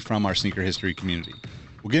directly from our Sneaker History community.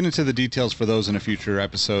 We'll get into the details for those in a future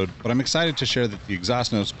episode, but I'm excited to share that the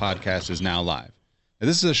Exhaust Notes podcast is now live. Now,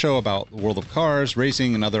 this is a show about the world of cars,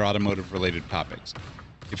 racing, and other automotive-related topics.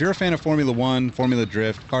 If you're a fan of Formula One, Formula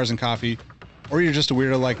Drift, cars and coffee, or you're just a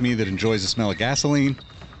weirdo like me that enjoys the smell of gasoline,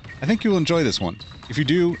 I think you'll enjoy this one. If you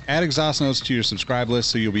do, add Exhaust Notes to your subscribe list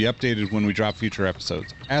so you'll be updated when we drop future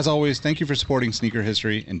episodes. As always, thank you for supporting Sneaker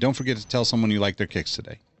History, and don't forget to tell someone you like their kicks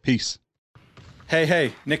today. Peace.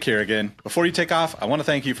 Hey, Nick here again. Before you take off, I want to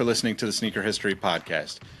thank you for listening to the Sneaker History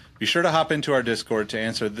podcast. Be sure to hop into our Discord to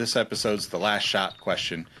answer this episode's The Last Shot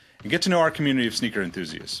question and get to know our community of sneaker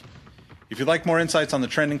enthusiasts. If you'd like more insights on the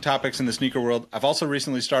trending topics in the sneaker world, I've also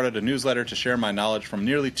recently started a newsletter to share my knowledge from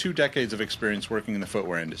nearly 2 decades of experience working in the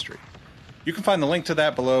footwear industry. You can find the link to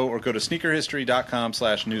that below or go to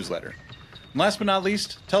sneakerhistory.com/newsletter. And last but not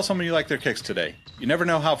least, tell someone you like their kicks today. You never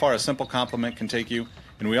know how far a simple compliment can take you,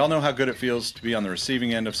 and we all know how good it feels to be on the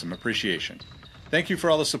receiving end of some appreciation. Thank you for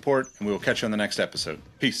all the support, and we will catch you on the next episode.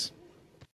 Peace.